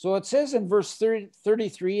す。So it says in verse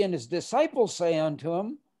 33, and his disciples say unto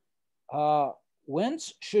him,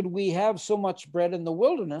 whence should we have so much bread in the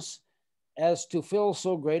wilderness as to fill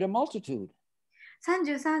so great a multitude?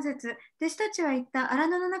 33節、弟子たちは言った、荒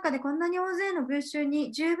野の中でこんなに大勢の群衆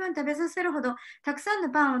に十分食べさせるほどたくさんの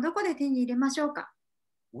パンをどこで手に入れましょうか。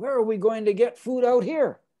 Where are we going to get food out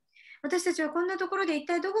here? 私たちはこんなところで一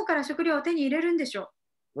体どこから食料を手に入れるんでしょ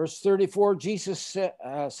う。 Verse 34, Jesus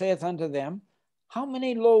saith unto them, how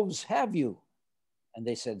many loaves have you? And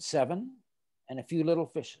they said, 7, and a few little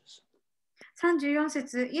fishes. 34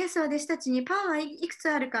節、イエスは弟子たちにパンはいくつ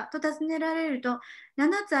あるかと尋ねられると、7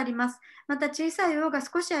つあります。また小さい魚が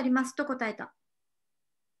少しありますと答えた。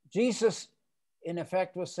Jesus, in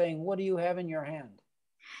effect, was saying, what do you have in your hand?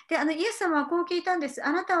 で、イエス様はこう聞いたんです。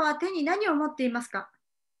あなたは手に何を持っていますか？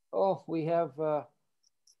 Oh, we have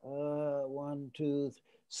 1, 2,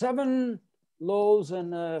 7 loaves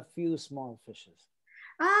and a few small fishes.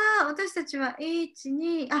 私たちは1、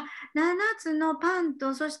2、7つのパン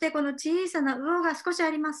と、そしてこの小さな魚が少しあ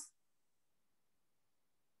ります。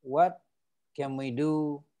What can we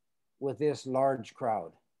do with this large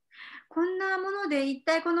crowd? こんなもので一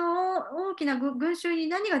体この大きな群衆に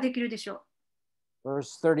何ができるでしょう。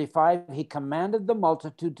 Verse 35, he commanded the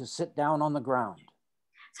multitude to sit down on the ground.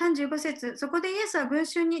 35節、そこでイエスは群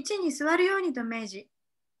衆に地に座るようにと命じ。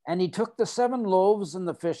And he took the 7 loaves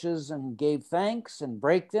and the fishes and gave thanks and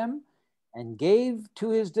brake them and gave to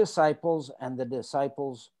his disciples and the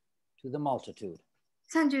disciples to the multitude.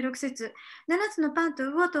 36節、7つのパンと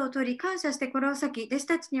魚とを取り感謝してこれを裂き弟子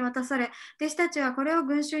たちに渡され、弟子たちはこれを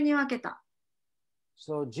群衆に分けた。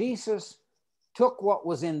 So Jesus took what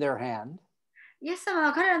was in their hand. イエス様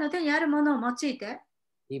は彼らの手にあるものを用いて、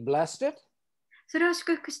He blessed it. それを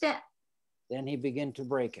祝福して、 Then he began to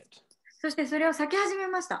break it. そしてそれを裂き始め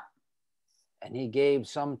ました。 And he gave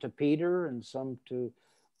some to Peter and some to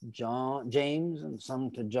James and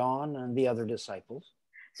some to John and the other disciples.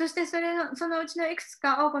 そしてそのうちのいくつ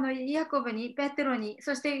かをこのヤコブに、ペテロに、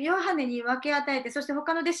そしてヨハネに分け与えて、そして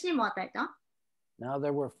他の弟子にも与えた。Now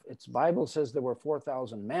its Bible says there were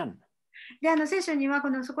 4,000 men. で、聖書には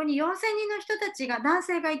そこに4000人の人たちが、男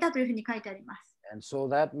性がいたというふうに書いてあります。And so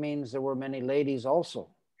that means there were many ladies also.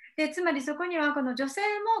 で、つまりそこにはこの女性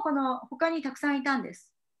も他にたくさんいたんで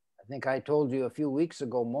す。I think I told you a few weeks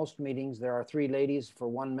ago, most meetings there are 3 ladies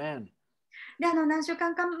for 1 man. で、何週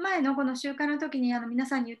間か前のこの集会の時に皆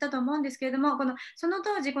さんに言ったと思うんですけれども、その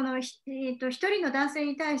当時1人の男性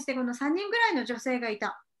に対して3人ぐらいの女性がい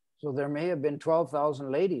た。So there may have been 12,000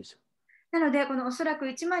 ladies. なので、おそらく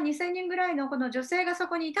1万2000人ぐらいの女性がそ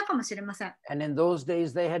こにいたかもしれません。And in those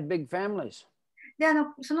days they had big families. で、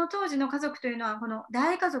その当時の家族というのは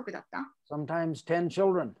大家族だった。Sometimes 10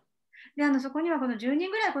 children. で、そこには10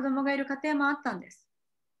人ぐらい子供がいる家庭もあったんです。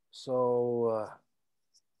So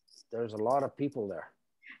there's a lot of people there.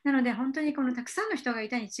 なので、本当にたくさんの人がい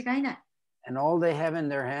たに違いない。And all they have in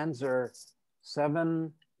their hands are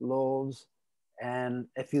 7 loaves and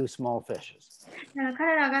a few small fishes. だから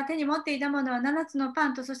彼らが手に持っていたものは7つのパ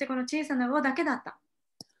ンと、そしてこの小さな魚だけだった。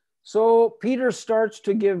So Peter starts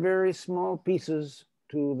to give very small pieces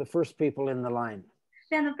to the first people in the line.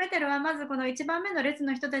 で、ペテロはまず1番目の列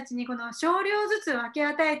の人たちに少量ずつ分け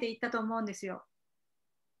与えていったと思うんですよ。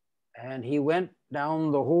And he went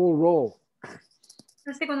down the whole row.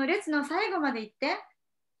 そして列の最後まで行って、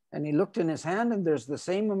And he looked in his hand and there's the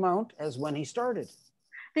same amount as when he started.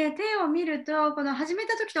 で、手を見ると始め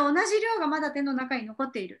た時と同じ量がまだ手の中に残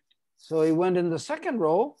っている。So he went in the second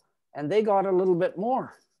row and they got a little bit more.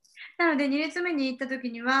 なので2列目に行った時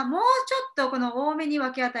にはもうちょっと多めに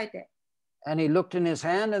分け与えて。And he looked in his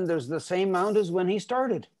hand and there's the same amount as when he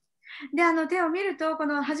started. で、手を見ると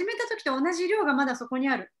始めた時と同じ量がまだそこに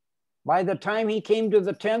ある。By the time he came to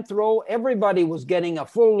the 10th row, everybody was getting a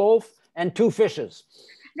full loaf and 2 fishes.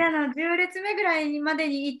 で、10列目ぐらいまで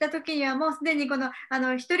に行った時にはもうすでに一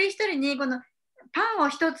人一人にパンを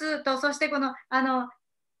1つと、そして魚を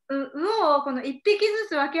1匹ず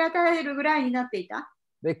つ分け与えるぐらいになっていた。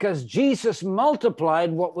Because Jesus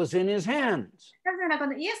multiplied what was in his hands. なぜならこ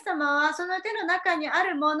のイエス様はその手の中にあ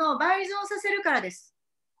るものを倍増させるからです。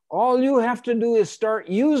All you have to do is start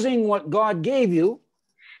using what God gave you.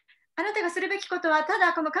 あなたがするべきことは、た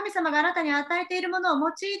だこの神様があなたに与えているものを用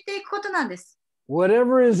いていくことなんです。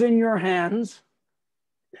Whatever is in your hands.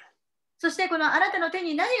 そしてこのあなたの手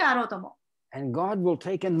に何があろうとも。And God will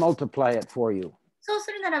take and multiply it for you. そう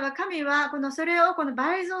するならば神はそれを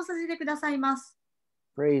倍増させてくださいます。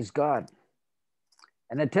Praise God.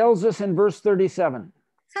 And it tells us in verse 37.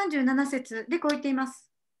 37節でこう言っていま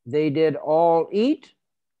す。They did all eat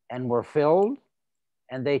and were filled,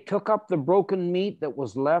 and they took up the broken meat that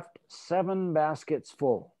was left, 7 baskets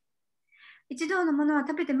full. 一同のものは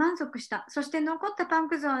食べて満足した。そして残ったパン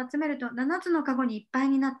くずを集めると7つのカゴにいっぱい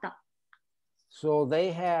になった。So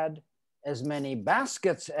they had as many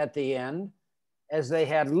baskets at the end as they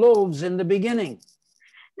had loaves in the beginning.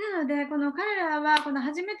 なので、この彼らは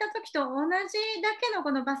始めた時と同じだけの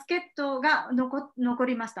このバスケットが残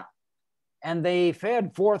りました。And they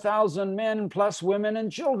fed 4,000 men plus women and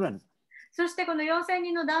children. そしてこの4000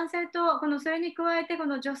人の男性とそれに加えて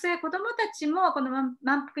女性、子供たちも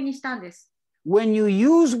満腹にしたんです。When you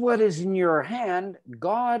use what is in your hand,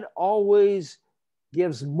 God always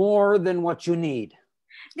gives more than what you need.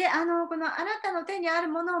 で、あなたの手にある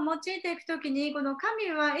ものを用いていくときに、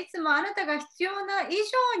神はいつもあなたが必要な以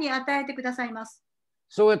上に与えてくださいます。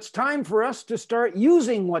So it's time for us to start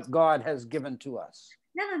using what God has given to us.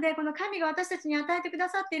 なので、神が私たちに与えてくだ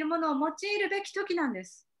さっているものを用いるべき時なんで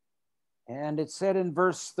す。And it said in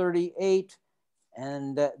verse 38,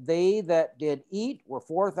 and they that did eat were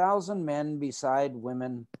 4,000 men beside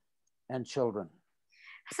women and children.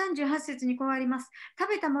 38節にこうあります。食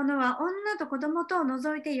べたものは女と子供とを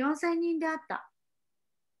除いて4000人であった。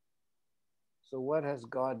So what has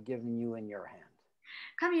God given you in your hand?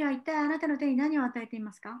 神は一体あなたの手に何を与えてい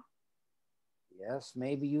ますか？ Yes,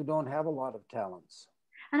 maybe you don't have a lot of talents.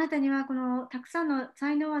 あなたにはたくさんの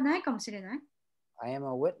才能はないかもしれない。I am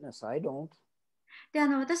a witness, I don't. で、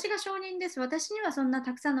私が証人です。私にはそんな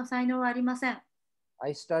たくさんの才能はありません。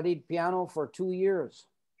I studied piano for 2 years.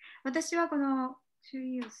 私は2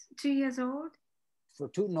 years old? For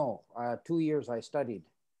 2 years I studied.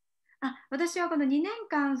 私は2年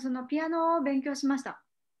間ピアノを勉強しました。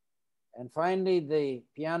And finally the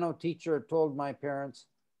piano teacher told my parents,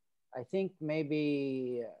 I think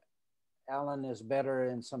maybe Alan is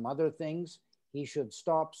better in some other things. He should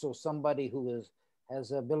stop so somebody who has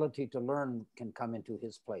the ability to learn can come into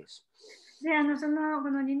his place. で、こ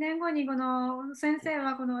の2年後に先生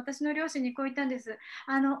は私の両親にこう言ったんです。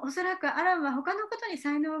おそらくアランは他のことに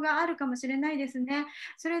才能があるかもしれないですね。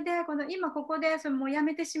それで今ここでもうや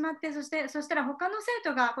めてしまって、そしたら他の生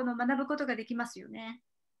徒が学ぶことができますよね。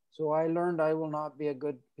So I learned I will not be a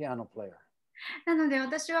good piano player. なので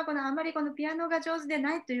私はあまりピアノが上手で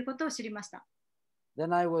ないということを知りました。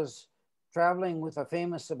Then I was traveling with a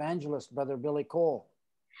famous evangelist, Brother Billy Cole.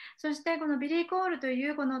 そしてビリー・コールとい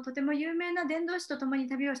うとても有名な伝道師と共に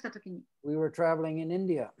旅をしたときに、We were traveling in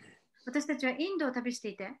India. 私たちはインドを旅して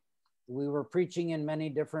いて、We were preaching in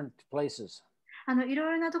many different places. いろ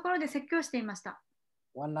いろなところで説教していました。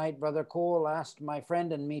One night, Brother Cole asked my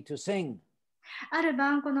friend and me to sing. ある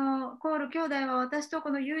晩、コール兄弟は私と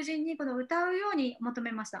友人に歌うように求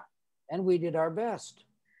めました。And we did our best.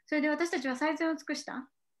 それで私たちは最善を尽くした。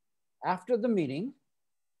After the meeting,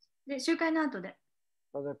 で、集会の後で、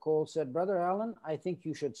Brother Cole said, Brother Allen, I think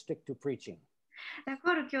you should stick to preaching. コ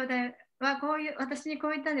ール兄弟は私にこ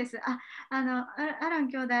う言ったんです。アラン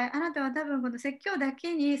兄弟、あなたは多分説教だ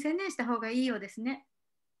けに専念した方がいいようですね。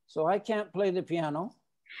So I can't play the piano.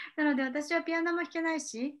 なので私はピアノも弾けない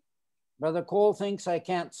し、Brother Cole thinks I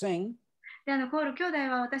can't sing. で、コール兄弟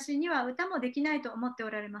は私には歌もできないと思ってお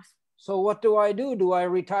られます。So what do I do? Do I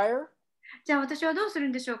retire? じゃあ私はどうする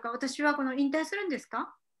んでしょうか？私は引退するんです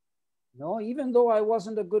か？ No, even though I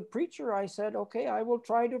wasn't a good preacher, I said, okay, I will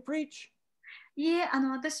try to preach. いいえ、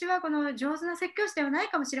私は上手な説教師ではない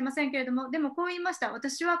かもしれませんけれども、でもこう言いました。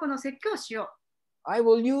私は説教をしよう。I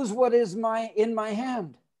will use what is in my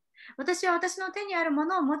hand. 私は私の手にあるも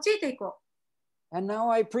のを用いていこう。And now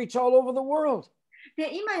I preach all over the world.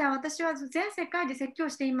 で、今や私は全世界で説教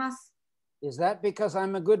しています。Is that because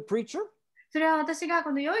I'm a good preacher? それは私が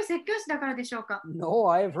良い説教師だからでしょうか？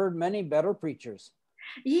 No, I have heard many better preachers.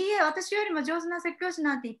 いいえ、私よりも上手な説教師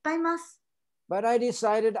なんていっぱいいます。But I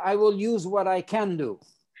decided I will use what I can do.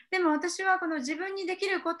 でも私は自分にでき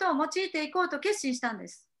ることを用いていこうと決心したんで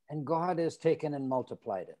す。And God has taken and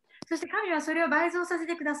multiplied it. そして神はそれを倍増させ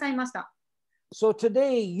てくださいました。So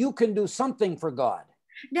today you can do something for God.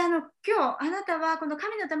 で、今日あなたは神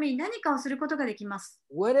のために何かをすることができます。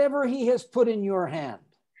Whatever He has put in your hand.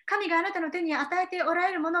 神があなたの手に与えておら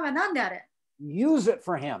れるものが何であれ。use it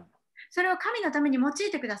for Him, それを神のために用い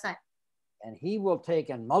てください。and He will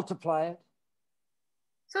take and multiply it,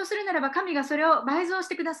 そうするならば神がそれを倍増し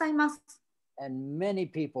てくださいます。and many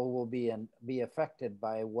people will be affected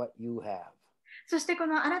by what you have. そしてこ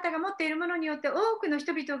のあなたが持っているものによって多くの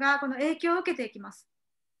人々がこの影響を受けていきます。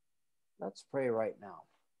Let's pray right now.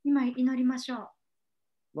 今祈りましょう。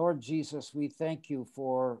Lord Jesus, we thank you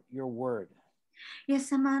for your word. イエス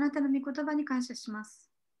様、あなたの御言葉に感謝します。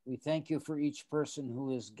We thank you for each person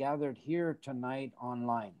who is gathered here tonight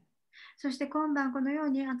online. そして今晩このよう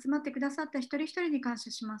に集まってくださった一人一人に感謝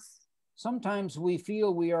します。Sometimes we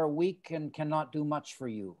feel we are weak and cannot do much for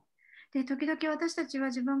you. で、時々私たちは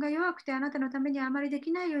自分が弱くてあなたのためにあまりで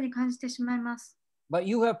きないように感じてしまいます。But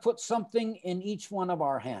you have put something in each one of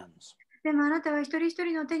our hands. でもあなたは一人一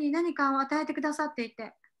人の手に何かを与えてくださってい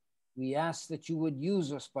て、We ask that you would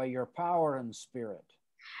use us by your power and spirit.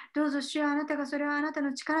 どうぞ主よ、あなたがそれをあなた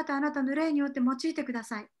の力とあなたの霊によって用いてくだ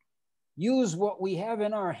さい。Use what we have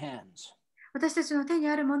in our hands 私たちの手に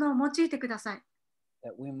あるものを用いてください。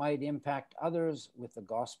that we might impact others with the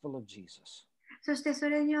gospel of Jesus. そしてそ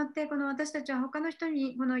れによってこの私たちは他の人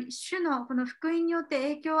にこの主のこの福音によって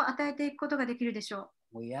影響を与えていくことができるでしょ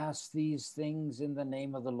う。We ask these things in the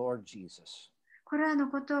name of the Lord Jesus. これらの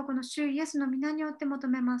ことをこの主イエスの皆によって求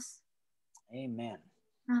めます。Amen.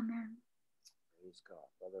 アーメン。 Praise God,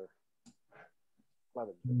 brother.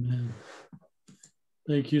 Brother. Amen.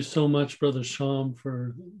 Thank you so much, Brother Sham,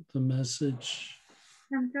 for the message.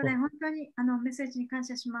 兄弟、本当にメッセージに感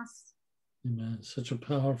謝します。Amen. Such a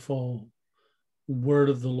powerful word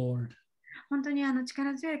of the Lord. 本当に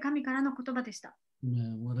力強い神からの言葉でした。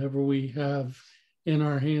Amen. Whatever we have in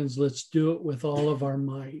our hands, let's do it with all of our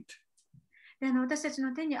might. で私たち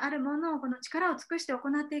の手にあるものをこの力を尽くして行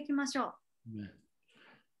っていきましょう。Amen.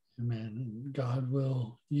 Amen. And God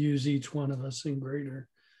will use each one of us in greater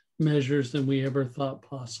measures than we ever thought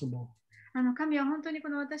possible. 神は本当にこ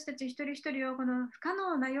の私たち一人一人をこの不可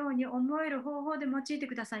能なように思える方法で用いて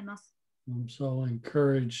くださいます。I'm so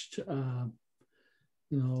encouraged.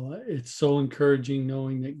 It's so encouraging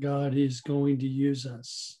knowing that God is going to use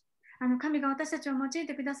us. 神が私たちを用い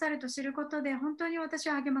てくださると知ることで本当に私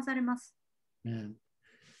は励まされます。And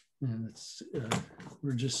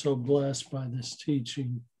we're just so blessed by this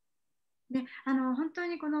teaching. で、本当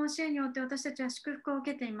にこの教えによって私たちは祝福を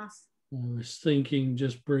受けています。I was thinking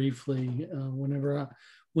just briefly,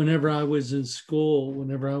 whenever I was in school,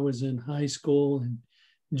 whenever I was in high school and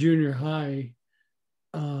junior high,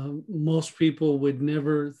 most people would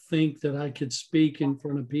never think that I could speak in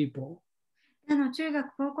front of people. 中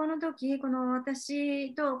学、高校の時、この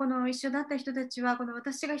私とこの一緒だった人たちは、この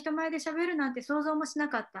私が人前で喋るなんて想像もしな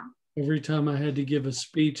かった。Every time I had to give a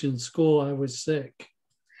speech in school, I was sick.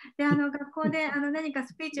 で、学校で何か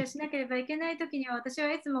スピーチをしなければいけない時には、私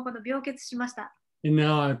はいつもこの病欠しました。And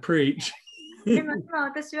now I preach. でも今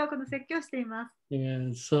私はこの説教しています。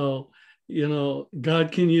And so, God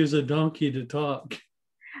can use a donkey to talk.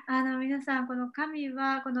 皆さん、この神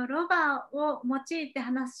はこのロバを用いて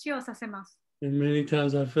話をさせます。And many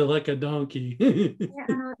times I feel like a donkey.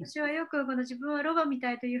 私はよくこの自分はロバみ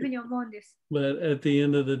たいというふうに思うんです。But at the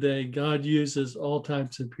end of the day, God uses all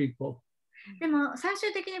types of people. でも最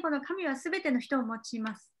終的にこの神はすべての人を用い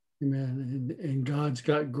ます。Amen. And God's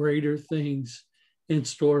got greater things in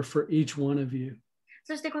store for each one of you.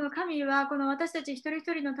 そしてこの神はこの私たち一人一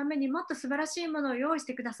人のためにもっと素晴らしいものを用意し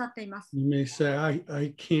てくださっています。You may say,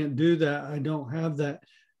 I can't do that. I don't have that.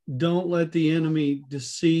 Don't let the enemy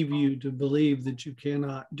deceive you to believe that you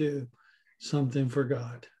cannot do something for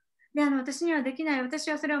God. で私にはできない、私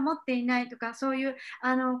はそれを持っていないとか、そういう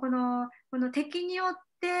この敵によっ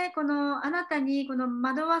てこのあなたにこの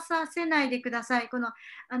惑わさせないでください。この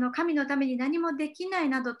神のために何もできない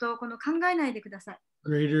などとこの考えないでください。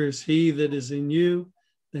Greater is he that is in you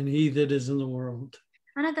than he that is in the world.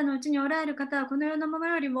 あなたのうちにおられる方はこの世のもの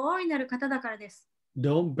よりも大いなる方だからです。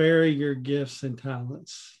Don't bury your gifts and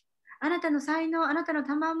talents. あなたの才能、あなたの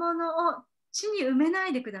賜物を地に埋めな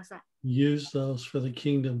いでください。Use those for the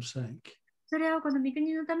kingdom's sake. それをこの御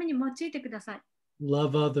国のために用いてください。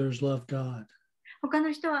Love others, love God. 他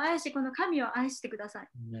の人を愛し、この神を愛してください。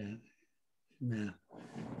Amen. Amen.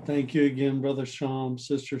 Thank you again, Brother Sham,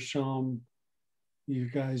 Sister Sham. You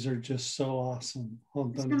guys are just so awesome.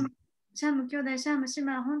 本当に。シャム兄弟、シャム姉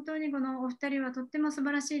妹、本当にこのお二人はとっても素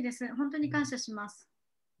晴らしいです。本当に感謝します。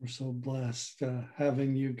We're so blessed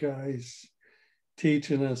having you guys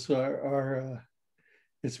teaching us.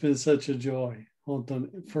 It's been such a joy. 本当に、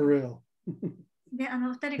for real. で、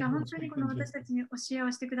お二人が本当にこの私たちに教え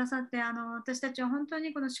をしてくださって、私たちは本当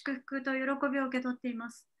にこの祝福と喜びを受け取ってい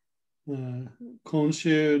ます。今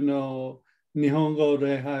週の日本語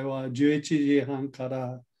礼拝は11時半か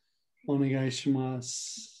らお願いしま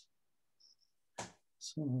す。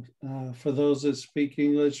So, for those that speak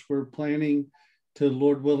English, we're planning to,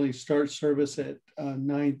 Lord willing, start service at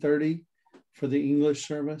 9:30 for the English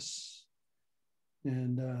service.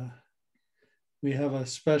 And we have a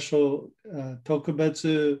special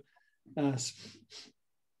Tokubetsu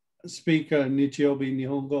speaker, Nichiyobi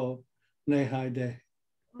Nihongo Neihai de.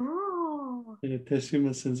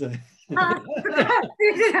 Teshima Sensei.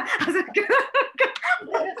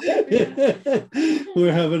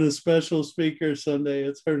 We're having a special speaker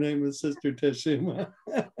Sunday. Her name is Sister Teshima.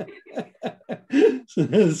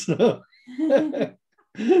 So,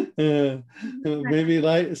 maybe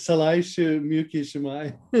like Salaishu Miyuki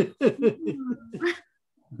Shimai.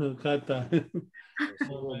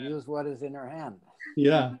 We'll use what is in her hand.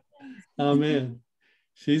 Yeah. Amen.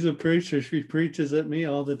 She's a preacher. She preaches at me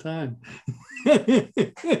all the time.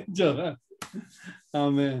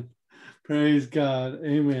 Amen. Praise God.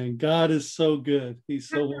 Amen. God is so good. He's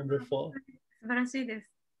so wonderful.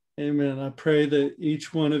 Amen. I pray that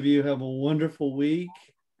each one of you have a wonderful week.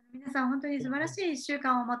 And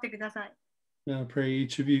I pray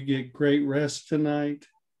each of you get great rest tonight.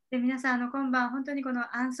 We're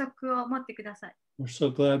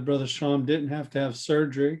so glad Brother Sham didn't have to have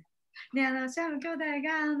surgery. で、シャム兄弟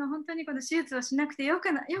が本当にこの手術をしなくてよく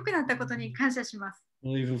なったことに感謝します。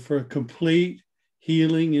Even for a complete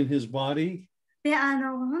healing in his body. で、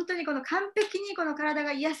本当にこの完璧にこの体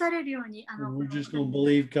が癒されるように。We're just going to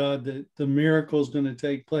believe God that the miracle is going to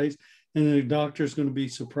take place and the doctor is going to be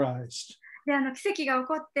surprised. で、奇跡が起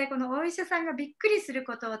こってこのお医者さんがびっくりする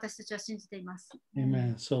ことを私たちは信じています。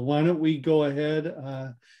Amen. So why don't we go ahead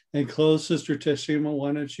and close, Sister Teshima?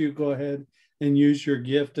 Why don't you go ahead and use your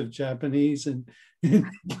gift of Japanese and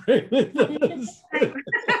pray with us?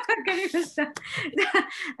 わかりました。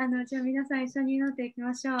じゃあ皆さん一緒に祈っていき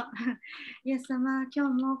ましょう。イエス様、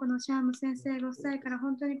今日もこのシャーム先生ご夫妻から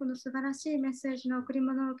本当にこの素晴らしいメッセージの贈り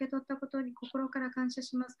物を受け取ったことに心から感謝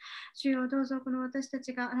します。主よ、どうぞこの私た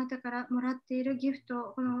ちがあなたからもらっているギフト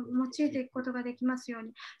をこの用いていくことができますよう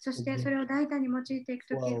に、そしてそれを大胆に用いていく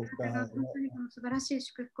とき、あなたが本当にこの素晴らしい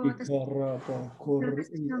祝福を私たち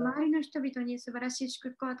の周りの人々に素晴らしい祝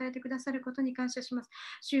福を与えてくださることに感謝します。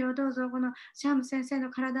主よ、どうぞこのシャーム先生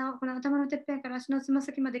の体をこの頭のてっぺんから足のつま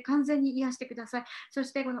先まで完全に癒してください。そ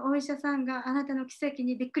してこのお医者さんがあなたの奇跡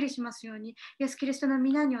にびっくりしますように、イエス・キリストの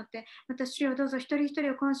皆によって、また主よ、どうぞ一人一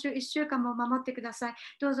人を今週1週間も守ってください。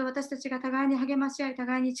どうぞ私たちが互いに励まし合い、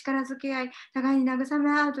互いに力づけ合い、互いに慰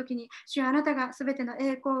め合うときに、主よ、あなたがすべての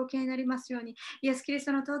栄光を受けになりますように、イエス・キリス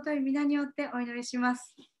トの尊い皆によってお祈りしま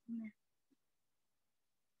す。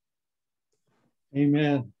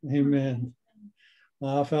Amen. Amen.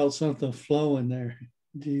 Well, I felt something flowing there.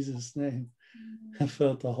 In Jesus' name. I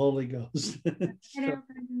felt the Holy Ghost.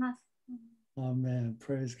 Amen.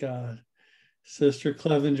 Praise God. Sister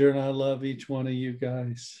Clevenger and I love each one of you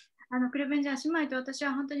guys. クレベンジャー姉妹と私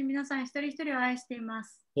は本当に皆さん一人一人を愛していま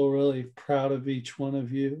す。So really proud of each one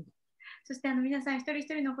of you. そして皆さん一人一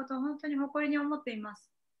人のことを本当に誇りに思っていま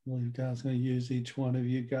す。Believe God's going to use each one of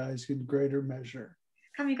you guys in greater measure.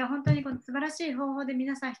 神が本当にこの素晴らしい方法で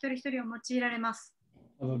皆さん一人一人を用いられます。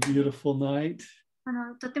Have a beautiful night.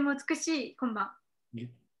 とても美しい今晩。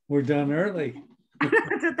We're done early. ち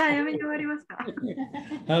ょっと早めに終わりました。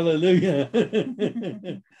Hallelujah.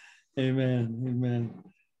 Amen. Amen.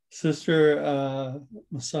 Sister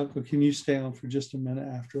Masako, can you stay on for just a minute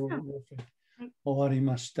after?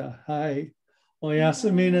 Owarimashita. Hi.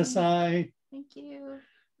 Oyasumi nasai. Thank you.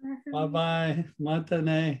 Bye-bye. Mata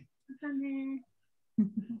ne.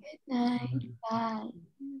 Good night. Bye.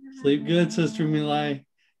 Sleep good, Sister Milai.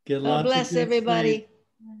 Get lots God bless of good everybody. Sleep.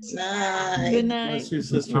 Night. Good night. Bless you,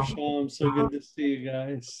 Sister Sham. So good to see you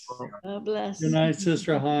guys. God bless. Good night,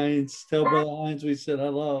 Sister Hines. Tell Brother Hines we said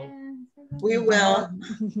hello. We will.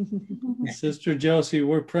 And Sister Josie,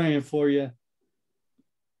 we're praying for you.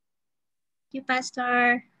 Thank you,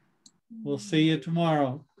 Pastor. We'll see you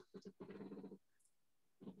tomorrow.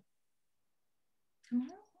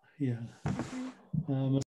 Yeah.